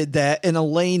clothing that did that? And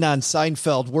Elaine on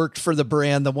Seinfeld worked for the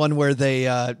brand, the one where they,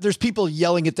 there's people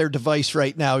yelling at their device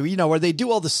right now, where they do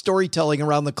all the storytelling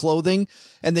around the clothing,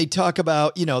 and they talk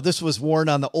about, this was worn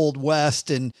on the Old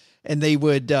West, and they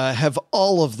would have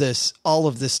all of this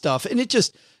stuff. And it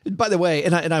just, by the way,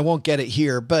 and I won't get it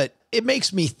here, but it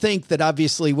makes me think that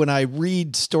obviously when I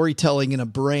read storytelling in a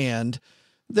brand,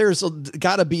 there's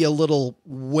got to be a little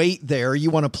weight there. You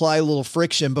want to apply a little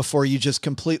friction before you just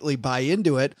completely buy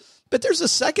into it. But there's a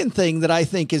second thing that I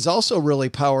think is also really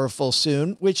powerful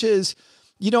soon, which is,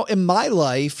 in my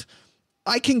life,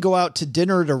 I can go out to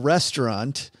dinner at a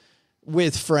restaurant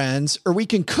with friends, or we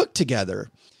can cook together.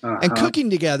 And cooking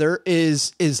together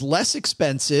is less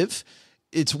expensive.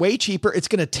 It's way cheaper. It's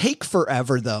going to take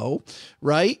forever though,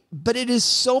 right? But it is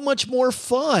so much more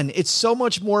fun. It's so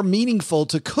much more meaningful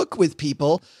to cook with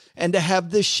people and to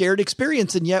have this shared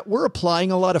experience. And yet we're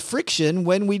applying a lot of friction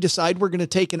when we decide we're going to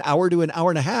take an hour to an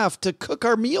hour and a half to cook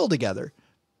our meal together.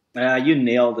 You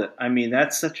nailed it. I mean,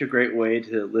 that's such a great way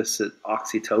to elicit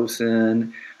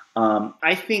oxytocin.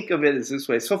 I think of it as this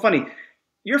way. It's so funny.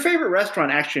 Your favorite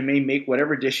restaurant actually may make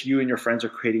whatever dish you and your friends are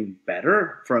creating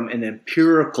better from an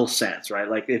empirical sense, right?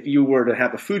 Like if you were to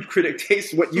have a food critic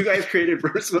taste what you guys created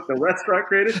versus what the restaurant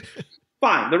created,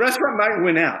 fine. The restaurant might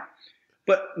win out.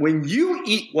 But when you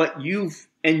eat what you've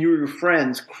and your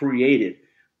friends created,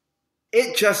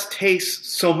 it just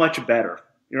tastes so much better,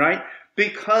 right?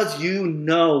 Because you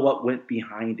know what went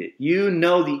behind it. You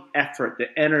know the effort, the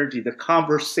energy, the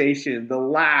conversation, the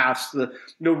laughs, the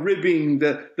ribbing,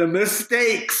 the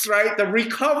mistakes, right? The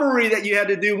recovery that you had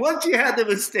to do once you had the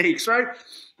mistakes, right?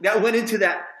 That went into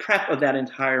that prep of that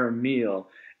entire meal.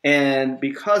 And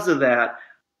because of that,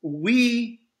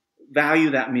 we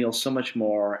value that meal so much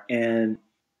more. And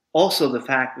also the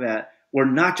fact that we're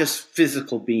not just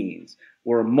physical beings.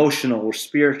 We're emotional, we're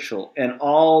spiritual, and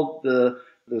all the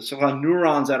so-called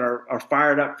neurons that are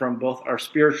fired up from both our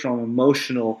spiritual and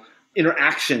emotional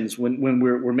interactions when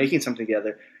we're making something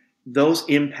together, those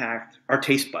impact our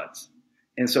taste buds.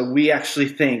 And so we actually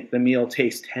think the meal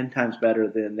tastes 10 times better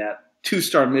than that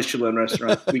 2-star Michelin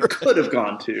restaurant we could have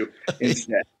gone to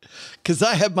instead. Because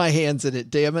I have my hands in it,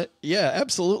 damn it. Yeah,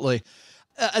 absolutely.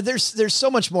 There's so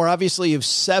much more. Obviously, you have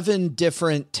 7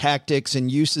 different tactics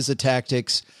and uses of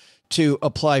tactics to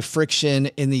apply friction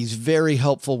in these very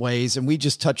helpful ways. And we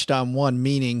just touched on one,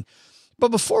 meaning.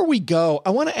 But before we go, I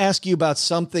want to ask you about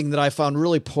something that I found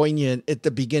really poignant at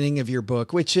the beginning of your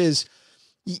book, which is,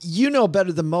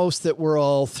 better than most that we're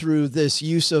all through this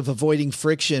use of avoiding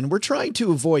friction. We're trying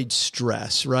to avoid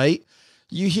stress, right?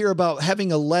 You hear about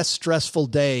having a less stressful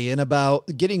day and about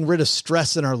getting rid of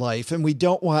stress in our life, and we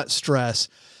don't want stress.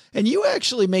 And you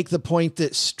actually make the point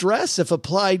that stress, if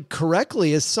applied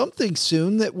correctly, is something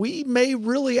soon that we may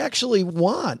really actually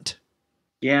want.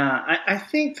 Yeah, I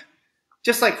think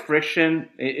just like friction,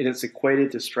 it is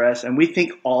equated to stress, and we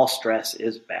think all stress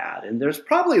is bad. And there's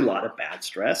probably a lot of bad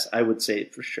stress, I would say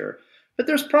for sure. But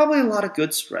there's probably a lot of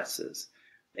good stresses.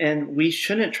 And we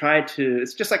shouldn't try to,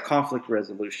 it's just like conflict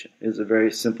resolution is a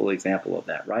very simple example of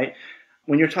that, right?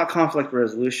 When you're talking conflict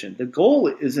resolution, the goal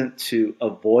isn't to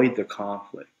avoid the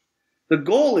conflict. The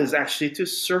goal is actually to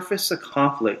surface a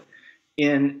conflict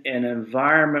in an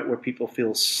environment where people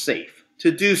feel safe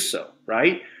to do so,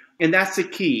 right? And that's the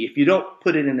key. If you don't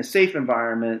put it in a safe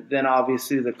environment, then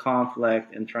obviously the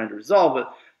conflict and trying to resolve it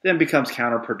then becomes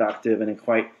counterproductive and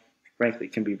quite frankly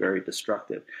can be very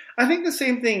destructive. I think the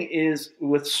same thing is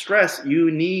with stress. You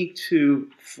need to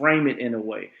frame it in a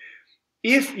way.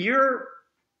 If you're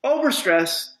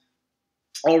overstressed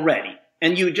already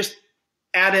and you just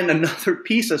add in another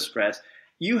piece of stress,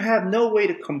 you have no way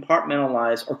to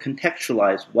compartmentalize or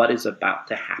contextualize what is about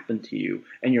to happen to you,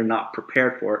 and you're not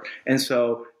prepared for it. And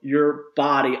so your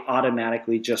body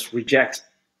automatically just rejects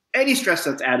any stress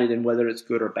that's added in, whether it's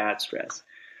good or bad stress.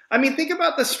 I mean, think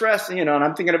about the stress, and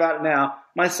I'm thinking about it now.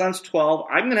 My son's 12.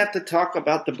 I'm going to have to talk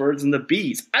about the birds and the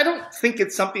bees. I don't think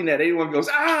it's something that anyone goes,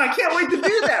 I can't wait to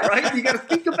do that, right? You got to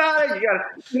think about it.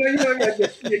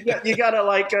 You got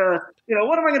to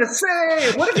what am I going to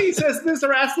say? What if he says this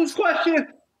or asks this question?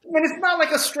 And it's not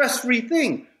like a stress-free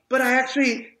thing. But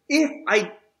if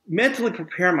I mentally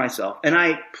prepare myself and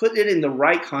I put it in the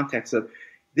right context of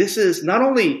this is not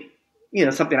only,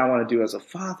 something I want to do as a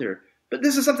father, but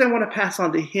this is something I want to pass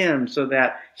on to him so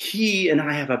that he and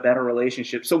I have a better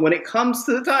relationship. So when it comes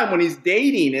to the time when he's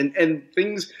dating and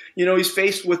things, he's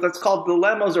faced with what's called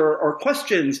dilemmas or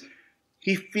questions,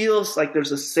 he feels like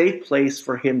there's a safe place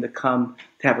for him to come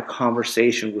to have a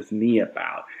conversation with me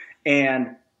about.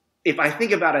 And if I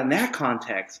think about it in that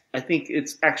context, I think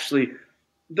it's actually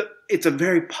it's a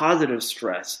very positive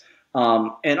stress.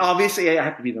 And obviously I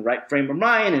have to be in the right frame of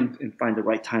mind and find the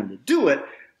right time to do it.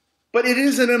 But it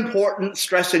is an important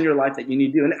stress in your life that you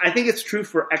need to do. And I think it's true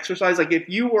for exercise. Like if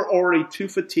you were already too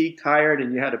fatigued, tired,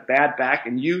 and you had a bad back,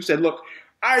 and you said, look,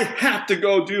 I have to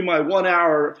go do my 1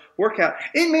 hour workout,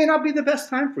 it may not be the best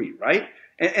time for you, right?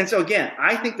 And so again,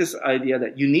 I think this idea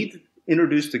that you need to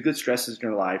introduce the good stresses in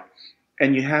your life,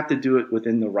 and you have to do it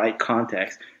within the right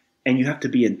context, and you have to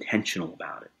be intentional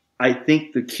about it. I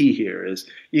think the key here is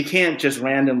you can't just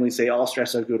randomly say all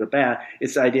stress are good or bad.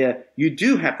 It's the idea you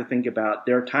do have to think about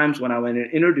there are times when I want to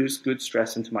introduce good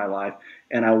stress into my life,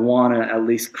 and I want to at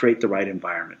least create the right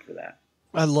environment for that.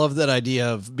 I love that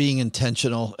idea of being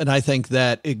intentional. And I think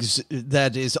that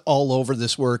is all over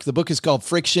this work. The book is called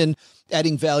Friction,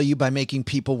 Adding Value by Making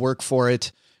People Work for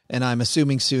It. And I'm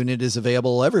assuming soon it is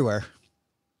available everywhere.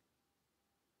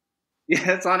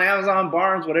 Yeah, it's on Amazon,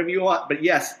 Barnes, whatever you want. But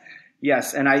yes.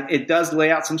 And it does lay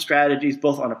out some strategies,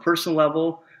 both on a personal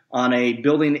level, on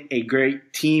building a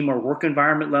great team or work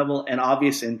environment level, and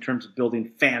obviously in terms of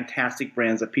building fantastic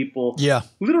brands that people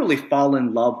literally fall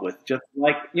in love with. Just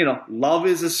like, love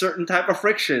is a certain type of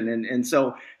friction. And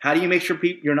so how do you make sure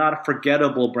you're not a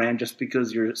forgettable brand just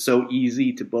because you're so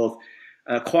easy to both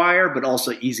acquire, but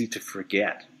also easy to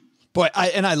forget? Boy,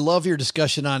 I love your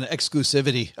discussion on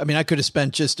exclusivity. I mean, I could have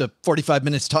spent just 45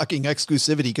 minutes talking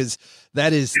exclusivity because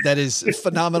that is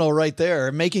phenomenal right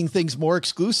there. Making things more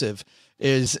exclusive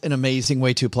is an amazing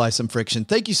way to apply some friction.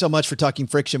 Thank you so much for talking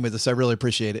friction with us. I really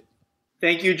appreciate it.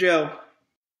 Thank you, Joe.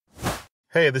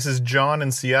 Hey, this is John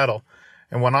in Seattle.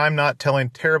 And when I'm not telling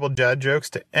terrible dad jokes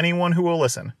to anyone who will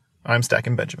listen, I'm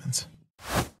stacking Benjamins.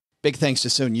 Big thanks to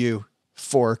Sun Yu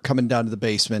for coming down to the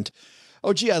basement.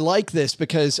 Oh, gee, I like this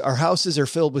because our houses are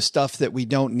filled with stuff that we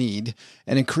don't need.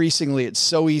 And increasingly, it's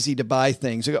so easy to buy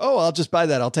things. You go, oh, I'll just buy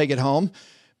that. I'll take it home.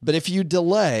 But if you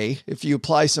delay, if you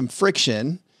apply some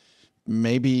friction,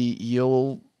 maybe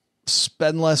you'll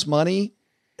spend less money,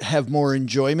 have more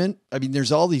enjoyment. I mean,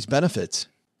 there's all these benefits.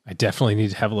 I definitely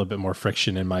need to have a little bit more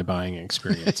friction in my buying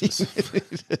experiences.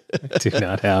 I do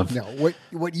not have. No,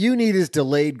 what you need is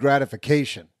delayed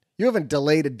gratification. You haven't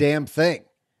delayed a damn thing.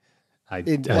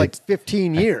 In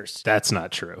 15 years. That's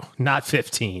not true. Not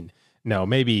 15. No,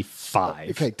 maybe 5.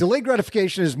 Okay. Delayed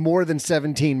gratification is more than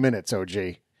 17 minutes, OG.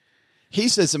 He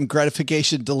says some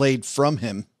gratification delayed from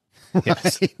him.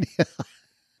 Yes.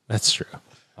 That's true.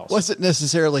 Also. Wasn't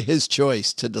necessarily his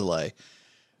choice to delay.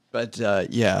 But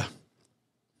yeah,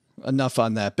 enough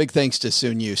on that. Big thanks to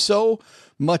Sun Yu. So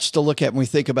much to look at when we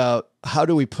think about how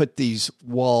do we put these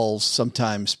walls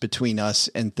sometimes between us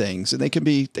and things. And they can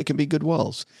be good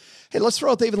walls. Hey, let's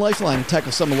throw out the Haven Lifeline and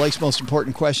tackle some of life's most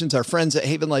important questions. Our friends at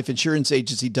Haven Life Insurance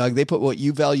Agency, Doug, they put what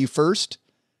you value first.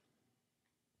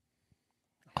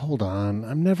 Hold on.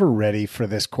 I'm never ready for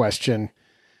this question.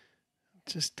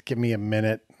 Just give me a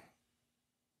minute.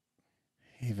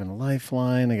 Haven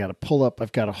Lifeline. I got to pull up.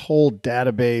 I've got a whole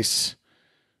database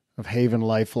of Haven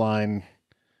Lifeline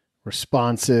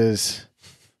responses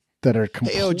that are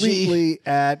completely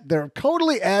they're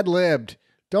totally ad-libbed.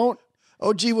 Don't.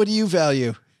 OG, what do you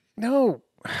value? No,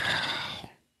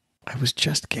 I was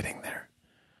just getting there.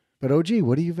 But OG,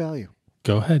 what do you value?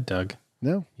 Go ahead, Doug.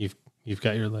 No, you've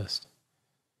got your list.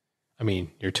 I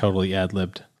mean, your totally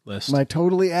ad-libbed list. My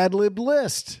totally ad-libbed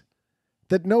list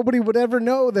that nobody would ever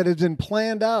know that has been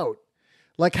planned out.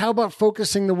 Like, how about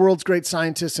focusing the world's great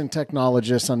scientists and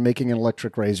technologists on making an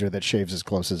electric razor that shaves as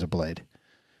close as a blade?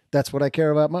 That's what I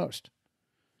care about most.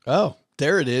 Oh,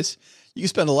 there it is. You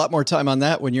spend a lot more time on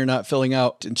that when you're not filling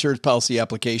out insurance policy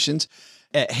applications.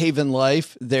 At Haven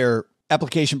Life, their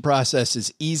Application process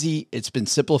is easy. It's been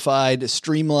simplified,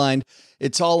 streamlined.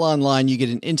 It's all online. You get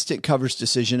an instant coverage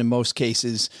decision in most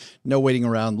cases. No waiting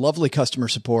around. Lovely customer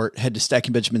support. Head to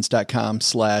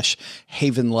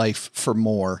stackingbenjamins.com/havenlife for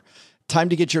more. Time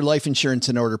to get your life insurance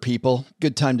in order, people.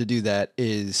 Good time to do that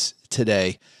is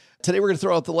today. Today, we're going to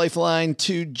throw out the lifeline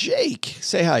to Jake.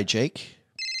 Say hi, Jake.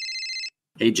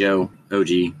 Hey, Joe, OG,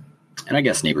 and I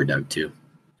guess neighbor Doug, too.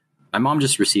 My mom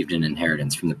just received an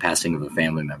inheritance from the passing of a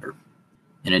family member.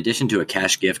 In addition to a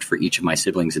cash gift for each of my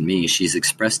siblings and me, she's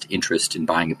expressed interest in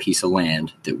buying a piece of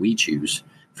land that we choose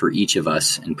for each of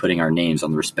us and putting our names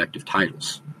on the respective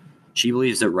titles. She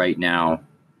believes that right now,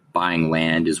 buying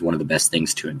land is one of the best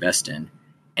things to invest in,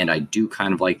 and I do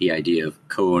kind of like the idea of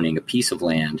co-owning a piece of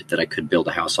land that I could build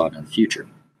a house on in the future.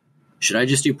 Should I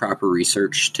just do proper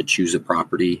research to choose a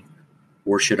property,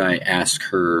 or should I ask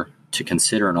her to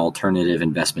consider an alternative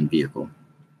investment vehicle?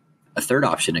 A third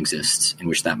option exists in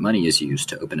which that money is used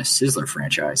to open a Sizzler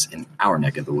franchise in our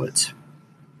neck of the woods.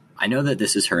 I know that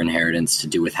this is her inheritance to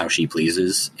do with how she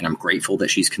pleases, and I'm grateful that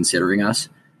she's considering us,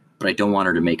 but I don't want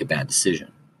her to make a bad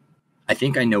decision. I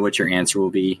think I know what your answer will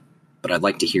be, but I'd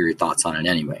like to hear your thoughts on it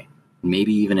anyway.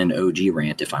 Maybe even an OG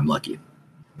rant if I'm lucky.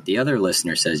 The other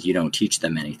listener says you don't teach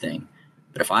them anything,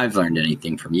 but if I've learned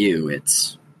anything from you,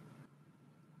 it's...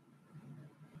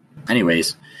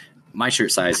 Anyways, my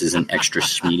shirt size is an extra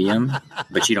medium,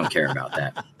 but you don't care about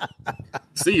that.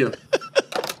 See ya.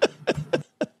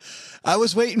 I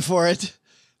was waiting for it.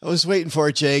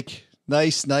 Jake.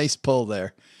 Nice pull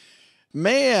there.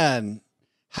 Man,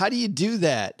 how do you do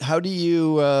that? How do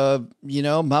you,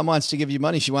 mom wants to give you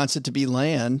money. She wants it to be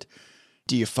land.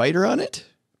 Do you fight her on it?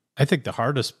 I think the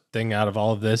hardest thing out of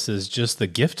all of this is just the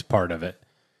gift part of it.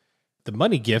 The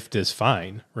money gift is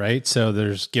fine, right? So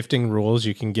there's gifting rules.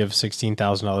 You can give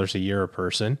 $16,000 a year a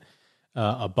person.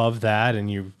 Above that, and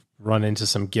you run into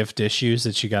some gift issues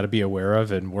that you got to be aware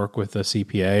of and work with a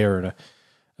CPA or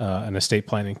an estate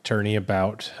planning attorney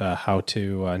about how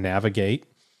to navigate.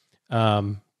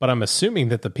 But I'm assuming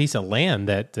that the piece of land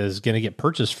that is going to get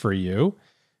purchased for you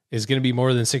is going to be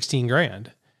more than 16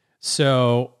 grand.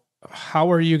 So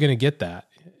how are you going to get that?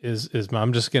 Is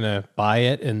mom just going to buy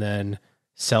it and then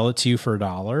sell it to you for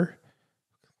 $1,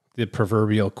 the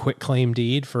proverbial quit claim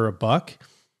deed for $1?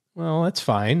 Well, that's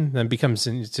fine. Then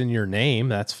it's in your name.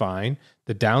 That's fine.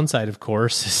 The downside, of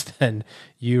course, is then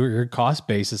your cost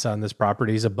basis on this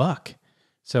property is $1.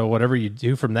 So whatever you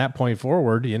do from that point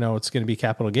forward, it's going to be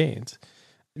capital gains.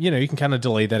 You can kind of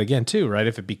delay that again too, right?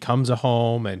 If it becomes a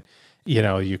home and,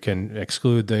 you can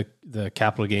exclude the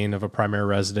capital gain of a primary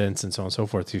residence and so on and so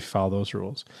forth if you follow those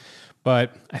rules.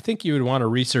 But I think you would want to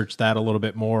research that a little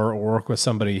bit more or work with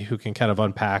somebody who can kind of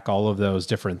unpack all of those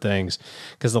different things.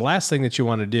 Because the last thing that you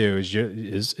want to do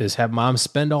is have mom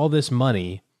spend all this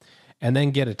money and then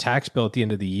get a tax bill at the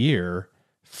end of the year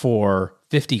for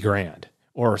 50 grand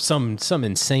or some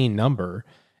insane number.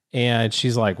 And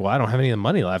she's like, well, I don't have any of the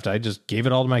money left. I just gave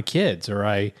it all to my kids, or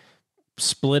I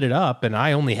split it up and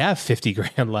I only have 50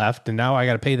 grand left. And now I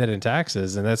got to pay that in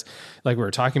taxes. And that's like we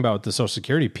were talking about with the Social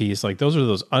Security piece. Like those are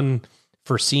those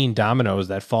unforeseen dominoes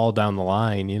that fall down the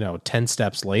line, 10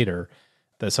 steps later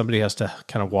that somebody has to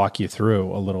kind of walk you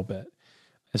through a little bit.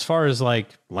 As far as like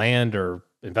land or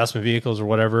investment vehicles or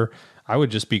whatever, I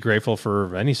would just be grateful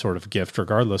for any sort of gift,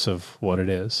 regardless of what it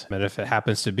is. And if it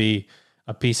happens to be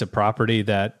a piece of property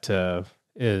that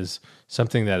is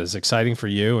something that is exciting for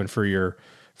you and for your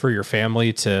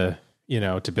family to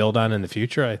build on in the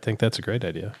future, I think that's a great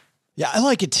idea. Yeah, I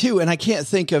like it too. And I can't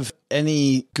think of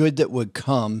any good that would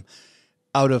come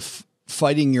out of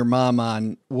fighting your mom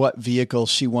on what vehicle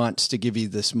she wants to give you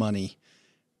this money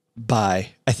by.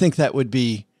 I think that would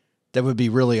be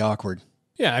really awkward.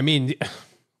 Yeah. I mean,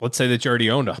 let's say that you already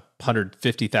owned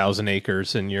 150,000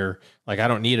 acres and you're like, I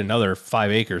don't need another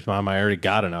 5 acres, mom. I already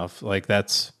got enough. Like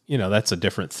that's a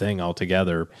different thing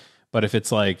altogether. But if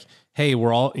it's like, hey,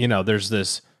 we're all, there's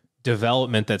this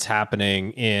development that's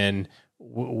happening and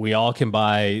we all can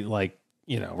buy like,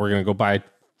 we're going to go buy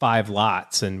 5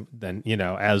 lots. And then,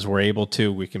 as we're able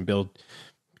to, we can build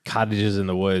cottages in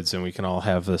the woods and we can all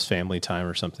have this family time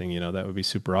or something, that would be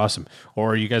super awesome.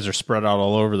 Or you guys are spread out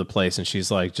all over the place and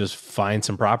she's like, just find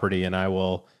some property and I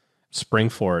will spring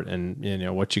for it.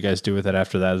 And, what you guys do with it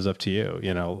after that is up to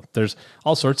you. There's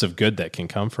all sorts of good that can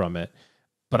come from it.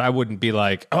 But I wouldn't be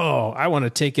like, oh, I want to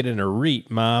take it in a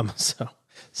REIT, mom.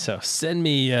 So send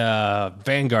me a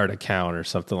Vanguard account or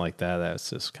something like that.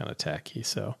 That's just kind of tacky.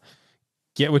 So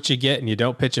get what you get and you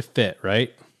don't pitch a fit,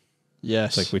 right?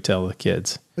 Yes. It's like we tell the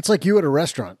kids. It's like you at a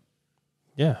restaurant.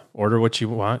 Yeah. Order what you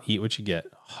want, eat what you get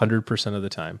 100% of the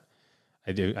time.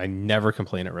 I do. I never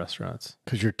complain at restaurants.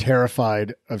 Because you're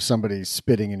terrified of somebody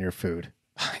spitting in your food.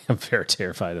 I'm very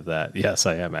terrified of that. Yes,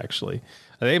 I am actually.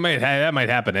 That might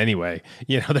happen anyway.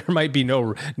 There might be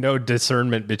no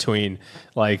discernment between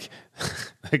like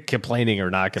complaining or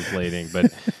not complaining,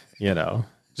 but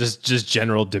just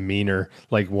general demeanor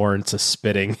like warrants a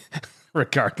spitting.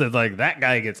 Regardless, like that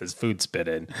guy gets his food spit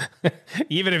in,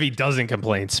 even if he doesn't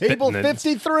complain. Table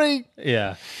 53.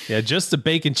 Yeah, just a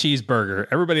bacon cheeseburger.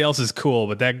 Everybody else is cool,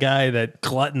 but that guy, that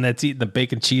glutton that's eating the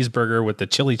bacon cheeseburger with the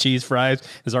chili cheese fries,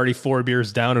 is already 4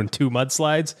 beers down and 2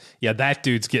 mudslides. Yeah, that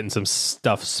dude's getting some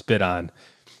stuff spit on.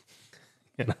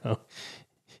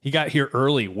 He got here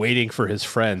early, waiting for his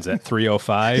friends at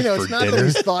 3:05 for it's not dinner. that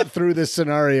he's thought through this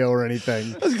scenario or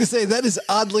anything. I was going to say, that is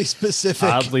oddly specific.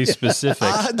 Oddly specific.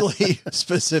 Oddly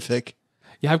specific.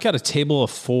 Yeah, I've got a table of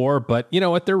 4, but you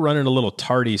know what? They're running a little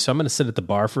tardy, so I'm going to sit at the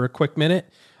bar for a quick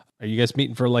minute. Are you guys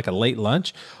meeting for like a late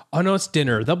lunch? Oh, no, it's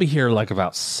dinner. They'll be here like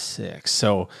about 6,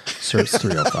 so sir, it's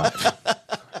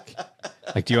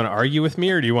 3:05. Like, do you want to argue with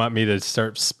me, or do you want me to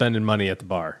start spending money at the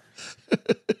bar?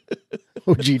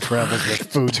 OG travels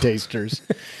with food tasters.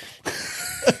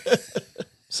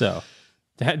 So,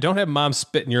 don't have mom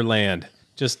spit in your land.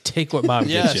 Just take what mom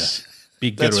gives you.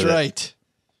 Be good with it. That's right.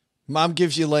 Mom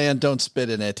gives you land, don't spit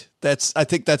in it. I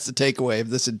think that's the takeaway of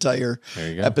this entire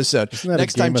episode. Isn't that a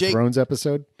Game of Thrones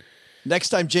episode? Next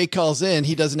time Jake calls in,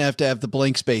 he doesn't have to have the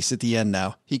blank space at the end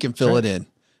now. He can fill it in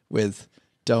with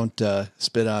don't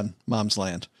spit on mom's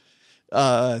land.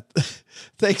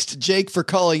 Thanks to Jake for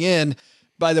calling in.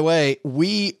 By the way,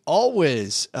 we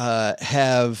always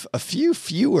have a few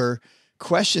fewer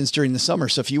questions during the summer.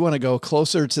 So if you want to go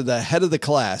closer to the head of the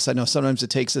class, I know sometimes it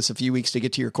takes us a few weeks to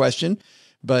get to your question,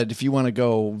 but if you want to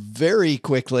go very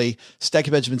quickly,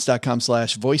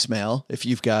 stackingbenjamins.com/voicemail. If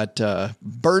you've got a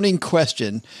burning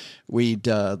question, we'd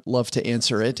love to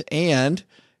answer it. And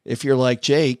if you're like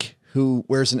Jake, who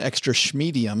wears an extra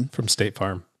schmedium from State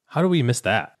Farm. How do we miss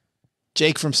that?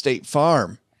 Jake from State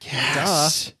Farm.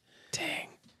 Yes. Duh. Dang.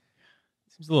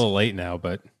 Seems a little late now,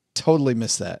 but totally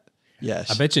missed that. Yes.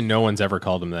 I bet you no one's ever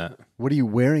called him that. What are you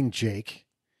wearing, Jake?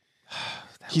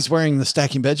 He's wearing the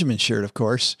Stacking Benjamin shirt, of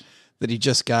course, that he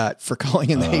just got for calling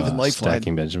in the Haven Lifeline.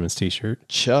 Stacking Benjamin's t-shirt.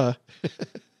 Cha.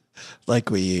 Like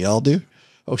we all do.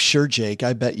 Oh, sure, Jake.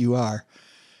 I bet you are.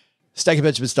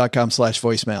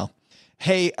 stackingbenjamins.com/voicemail.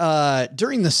 Hey,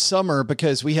 during the summer,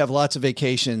 because we have lots of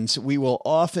vacations, we will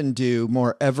often do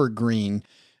more evergreen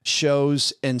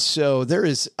shows. And so there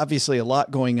is obviously a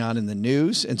lot going on in the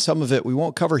news, and some of it we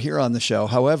won't cover here on the show.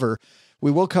 However,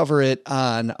 we will cover it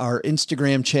on our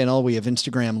Instagram channel. We have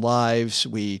Instagram lives.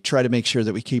 We try to make sure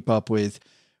that we keep up with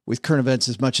current events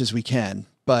as much as we can.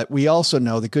 But we also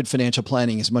know that good financial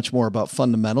planning is much more about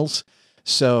fundamentals.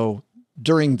 So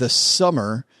during the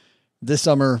summer, this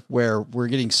summer where we're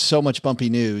getting so much bumpy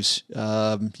news,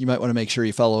 you might want to make sure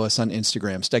you follow us on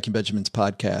Instagram, Stacking Benjamin's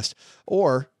podcast,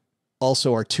 or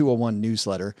also our 201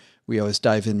 newsletter. We always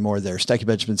dive in more there.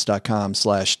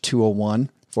 stackingbenjamins.com/201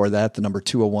 for that. The number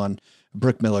 201.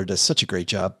 Brooke Miller does such a great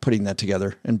job putting that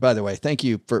together. And by the way, thank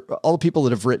you for all the people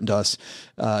that have written to us,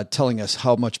 telling us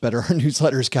how much better our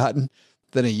newsletter has gotten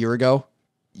than a year ago.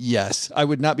 Yes, I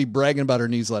would not be bragging about our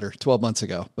newsletter 12 months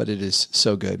ago, but it is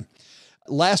so good.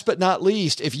 Last but not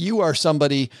least, if you are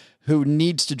somebody who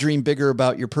needs to dream bigger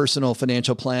about your personal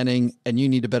financial planning and you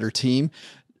need a better team,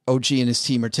 OG and his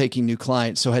team are taking new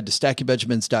clients. So head to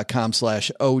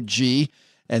stackingbenjamins.com/OG,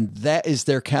 and that is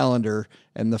their calendar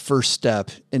and the first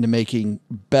step into making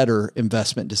better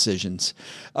investment decisions.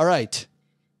 All right.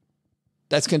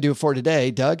 That's going to do it for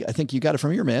today. Doug, I think you got it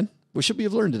from your man. What should we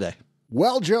have learned today?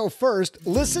 Well, Joe, first,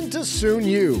 listen to Soon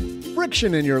You.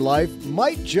 Friction in your life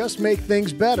might just make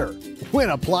things better when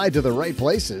applied to the right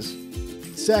places.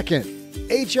 Second,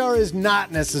 HR is not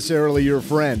necessarily your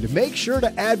friend. Make sure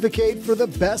to advocate for the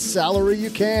best salary you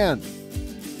can.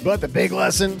 But the big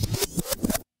lesson?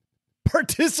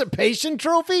 Participation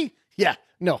trophy? Yeah,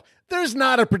 no, there's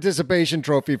not a participation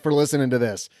trophy for listening to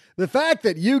this. The fact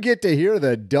that you get to hear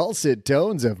the dulcet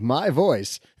tones of my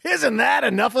voice, isn't that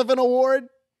enough of an award?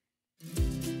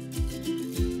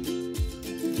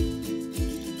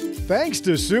 Thanks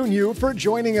to Soon You for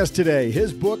joining us today.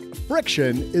 His book,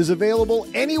 Friction, is available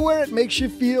anywhere it makes you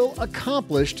feel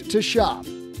accomplished to shop.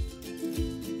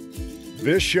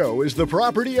 This show is the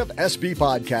property of SB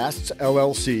Podcasts,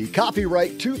 LLC,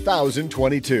 copyright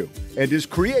 2022, and is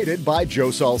created by Joe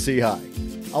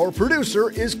Salsihai. Our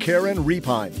producer is Karen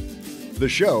Repine. The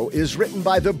show is written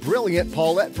by the brilliant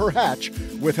Paulette Perhatch,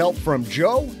 with help from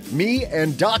Joe, me,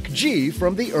 and Doc G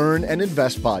from the Earn and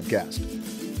Invest podcast.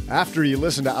 After you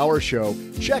listen to our show,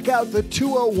 check out the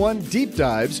 201 Deep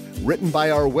Dives written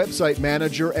by our website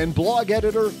manager and blog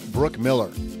editor, Brooke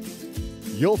Miller.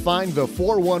 You'll find the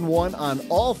 411 on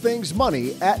all things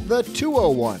money at the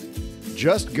 201.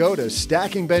 Just go to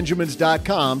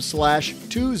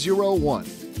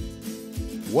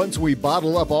stackingbenjamins.com/201. Once we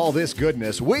bottle up all this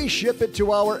goodness, we ship it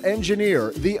to our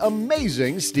engineer, the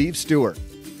amazing Steve Stewart.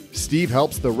 Steve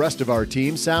helps the rest of our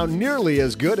team sound nearly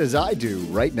as good as I do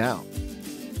right now.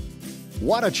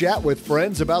 Want to chat with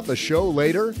friends about the show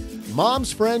later?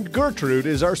 Mom's friend Gertrude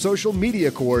is our social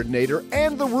media coordinator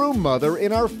and the room mother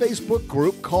in our Facebook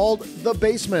group called The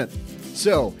Basement.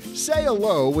 So, say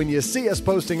hello when you see us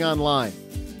posting online.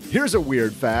 Here's a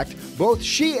weird fact. Both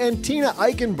she and Tina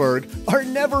Eichenberg are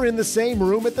never in the same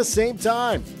room at the same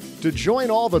time. To join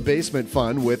all the basement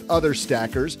fun with other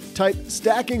stackers, type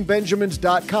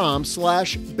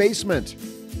stackingbenjamins.com/basement.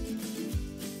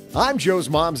 I'm Joe's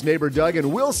mom's neighbor, Doug,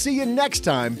 and we'll see you next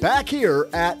time back here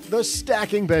at the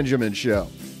Stacking Benjamin Show.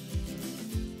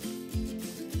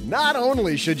 Not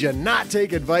only should you not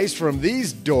take advice from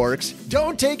these dorks,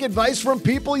 don't take advice from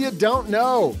people you don't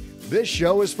know. This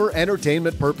show is for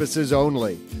entertainment purposes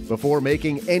only. Before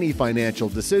making any financial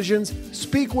decisions,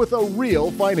 speak with a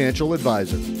real financial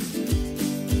advisor.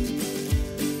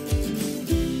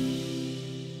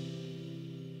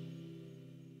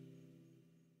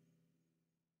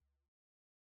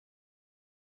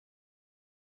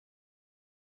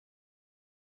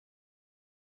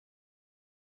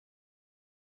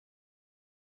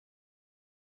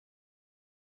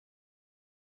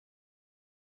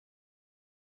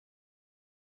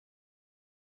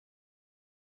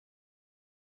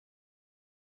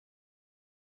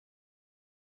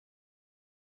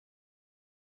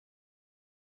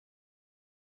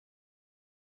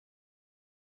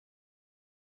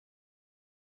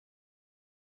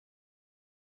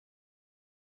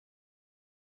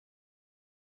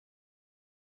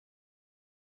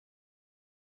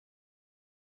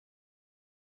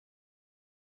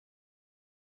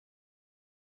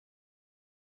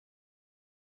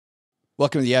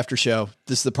 Welcome to the after show.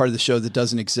 This is the part of the show that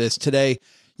doesn't exist. Today,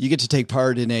 you get to take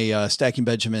part in a Stacking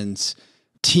Benjamins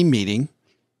team meeting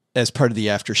as part of the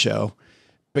after show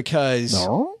because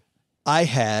I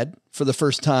had, for the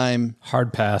first time...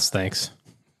 Hard pass, thanks.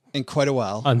 In quite a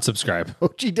while. Unsubscribe.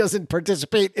 OG doesn't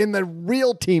participate in the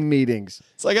real team meetings.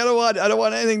 It's like, I don't want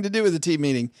anything to do with the team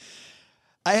meeting.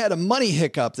 I had a money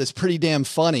hiccup that's pretty damn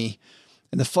funny.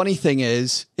 And the funny thing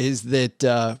is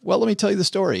that, well, let me tell you the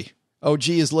story. OG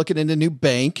is looking at a new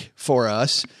bank for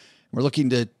us. We're looking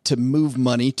to move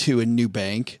money to a new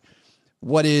bank.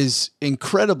 What is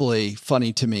incredibly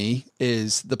funny to me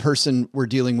is the person we're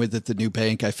dealing with at the new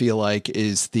bank, I feel like,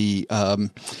 is the,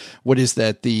 what is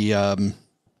that? The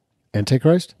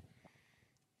Antichrist?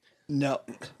 No,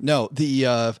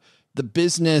 the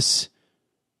business,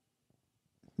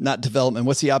 not development.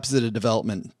 What's the opposite of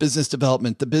development? Business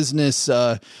development. The business,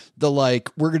 we're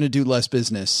going to do less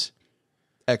business.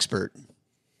 Expert.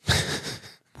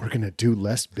 We're going to do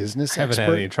less business. I haven't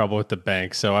had any trouble with the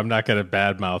bank, so I'm not going to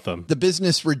badmouth them. The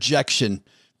business rejection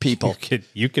people.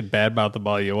 You could badmouth them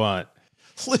all you want.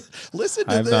 Listen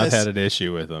to I've this. not had an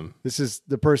issue with them. This is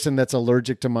the person that's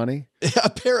allergic to money?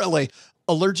 Apparently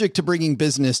allergic to bringing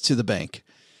business to the bank.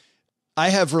 I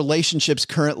have relationships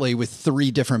currently with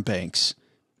 3 different banks.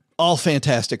 All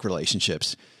fantastic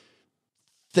relationships.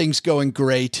 Things going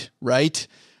great, right?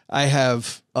 I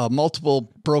have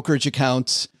multiple brokerage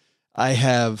accounts. I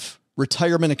have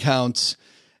retirement accounts,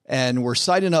 and we're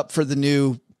signing up for the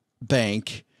new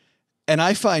bank. And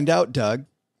I find out, Doug,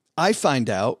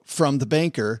 from the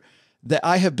banker that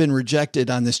I have been rejected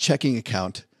on this checking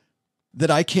account, that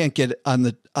I can't get on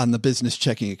the business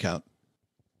checking account.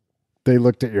 They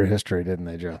looked at your history, didn't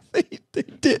they, Joe? They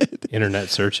did. Internet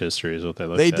search history is what they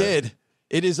looked They at. did.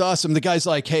 It is awesome. The guy's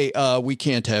like, hey, we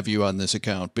can't have you on this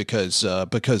account because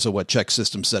of what check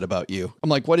system said about you. I'm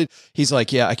like, he's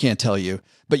like, yeah, I can't tell you,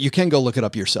 but you can go look it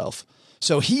up yourself.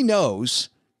 So he knows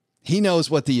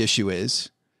what the issue is.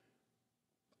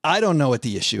 I don't know what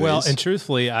the issue is. Well, and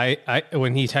truthfully, I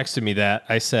when he texted me that,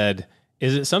 I said,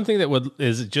 is it something that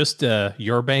is it just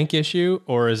your bank issue,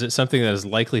 or is it something that is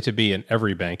likely to be an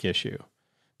every bank issue?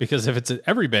 Because if it's an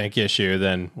every bank issue,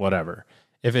 then whatever.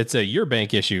 If it's a your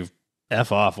bank issue,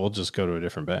 F off, we'll just go to a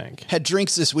different bank. Had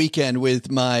drinks this weekend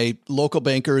with my local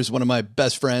banker, who's one of my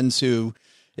best friends, who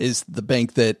is the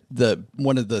bank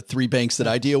one of the 3 banks that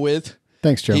I deal with.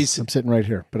 Thanks, Joe. I'm sitting right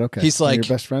here, but okay. He's like,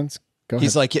 your best friends? Go ahead.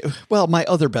 He's like, well, my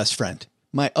other best friend.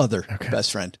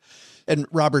 And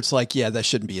Robert's like, yeah, that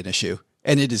shouldn't be an issue.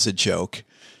 And it is a joke.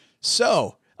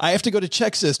 So I have to go to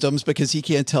check systems because he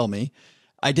can't tell me.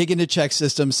 I dig into check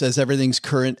system, says everything's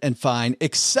current and fine,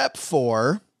 except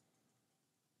for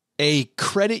a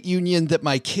credit union that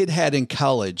my kid had in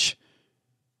college.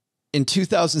 In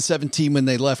 2017, when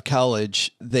they left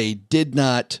college, they did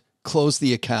not close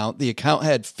the account. The account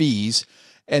had fees,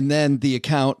 and then the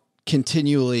account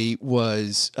continually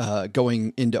was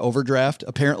going into overdraft,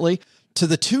 apparently, to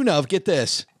the tune of, get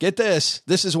this,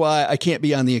 this is why I can't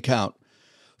be on the account,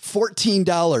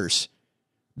 $14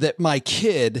 that my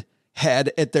kid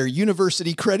had at their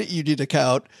university credit union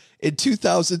account in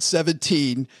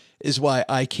 2017 is why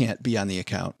I can't be on the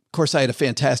account. Of course, I had a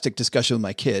fantastic discussion with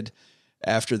my kid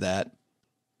after that.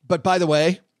 But by the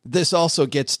way, this also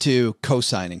gets to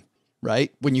co-signing,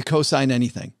 right? When you co-sign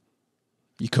anything,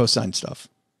 you co-sign stuff.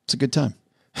 It's a good time.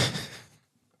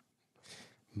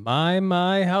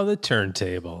 My, how the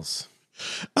turntables.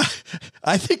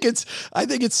 I think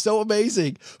it's so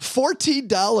amazing.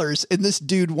 $14 and this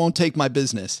dude won't take my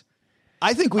business.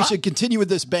 I think we should continue with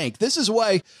this bank. This is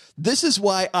why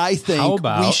I think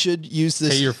we should use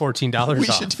this. Pay your $14 off. We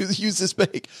should use this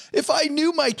bank. If I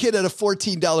knew my kid had a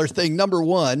 $14 thing, number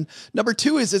one. Number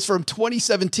two is it's from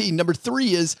 2017. Number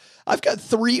three is I've got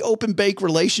 3 open bank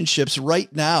relationships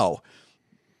right now.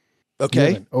 Okay. You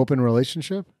have an open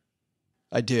relationship?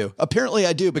 I do. Apparently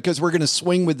I do, because we're going to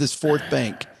swing with this 4th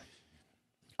bank.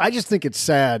 I just think it's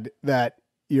sad that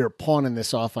you're pawning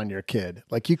this off on your kid.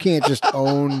 Like, you can't just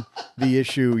own the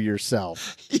issue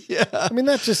yourself. Yeah. I mean,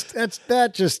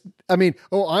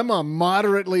 I'm a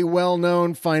moderately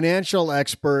well-known financial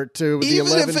expert to the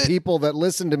 11 people that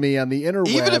listen to me on the interweb.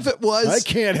 Even if it was, I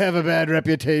can't have a bad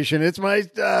reputation. It's my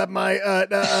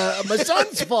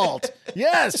son's fault.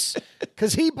 Yes.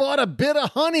 Cause he bought a bit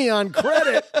of honey on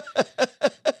credit.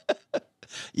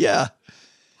 Yeah.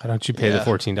 Why don't you pay the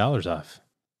 $14 off?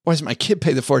 Why does my kid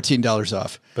pay the $14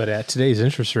 off? But at today's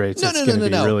interest rates, it's going to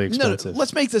be really expensive. No.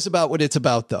 Let's make this about what it's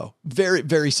about, though. Very,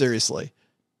 very seriously.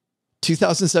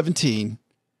 2017,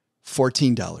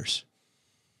 $14.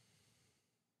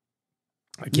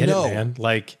 I get it, man.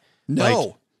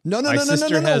 My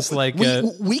sister has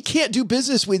we can't do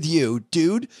business with you,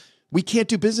 dude. We can't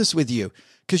do business with you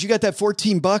because you got that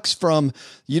 $14 from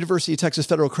University of Texas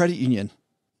Federal Credit Union.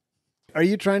 Are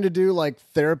you trying to do like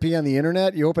therapy on the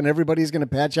internet? You hoping everybody's going to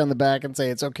pat you on the back and say,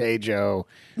 it's okay, Joe.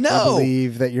 No. I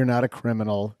believe that you're not a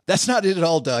criminal. That's not it at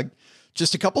all, Doug.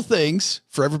 Just a couple things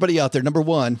for everybody out there. Number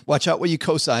one, watch out what you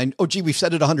co-sign. Oh, gee, we've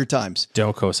said it 100 times.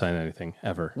 Don't co-sign anything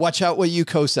ever. Watch out what you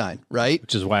co-sign, right?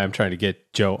 Which is why I'm trying to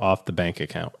get Joe off the bank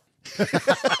account.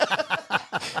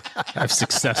 I've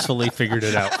successfully figured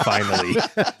it out, finally.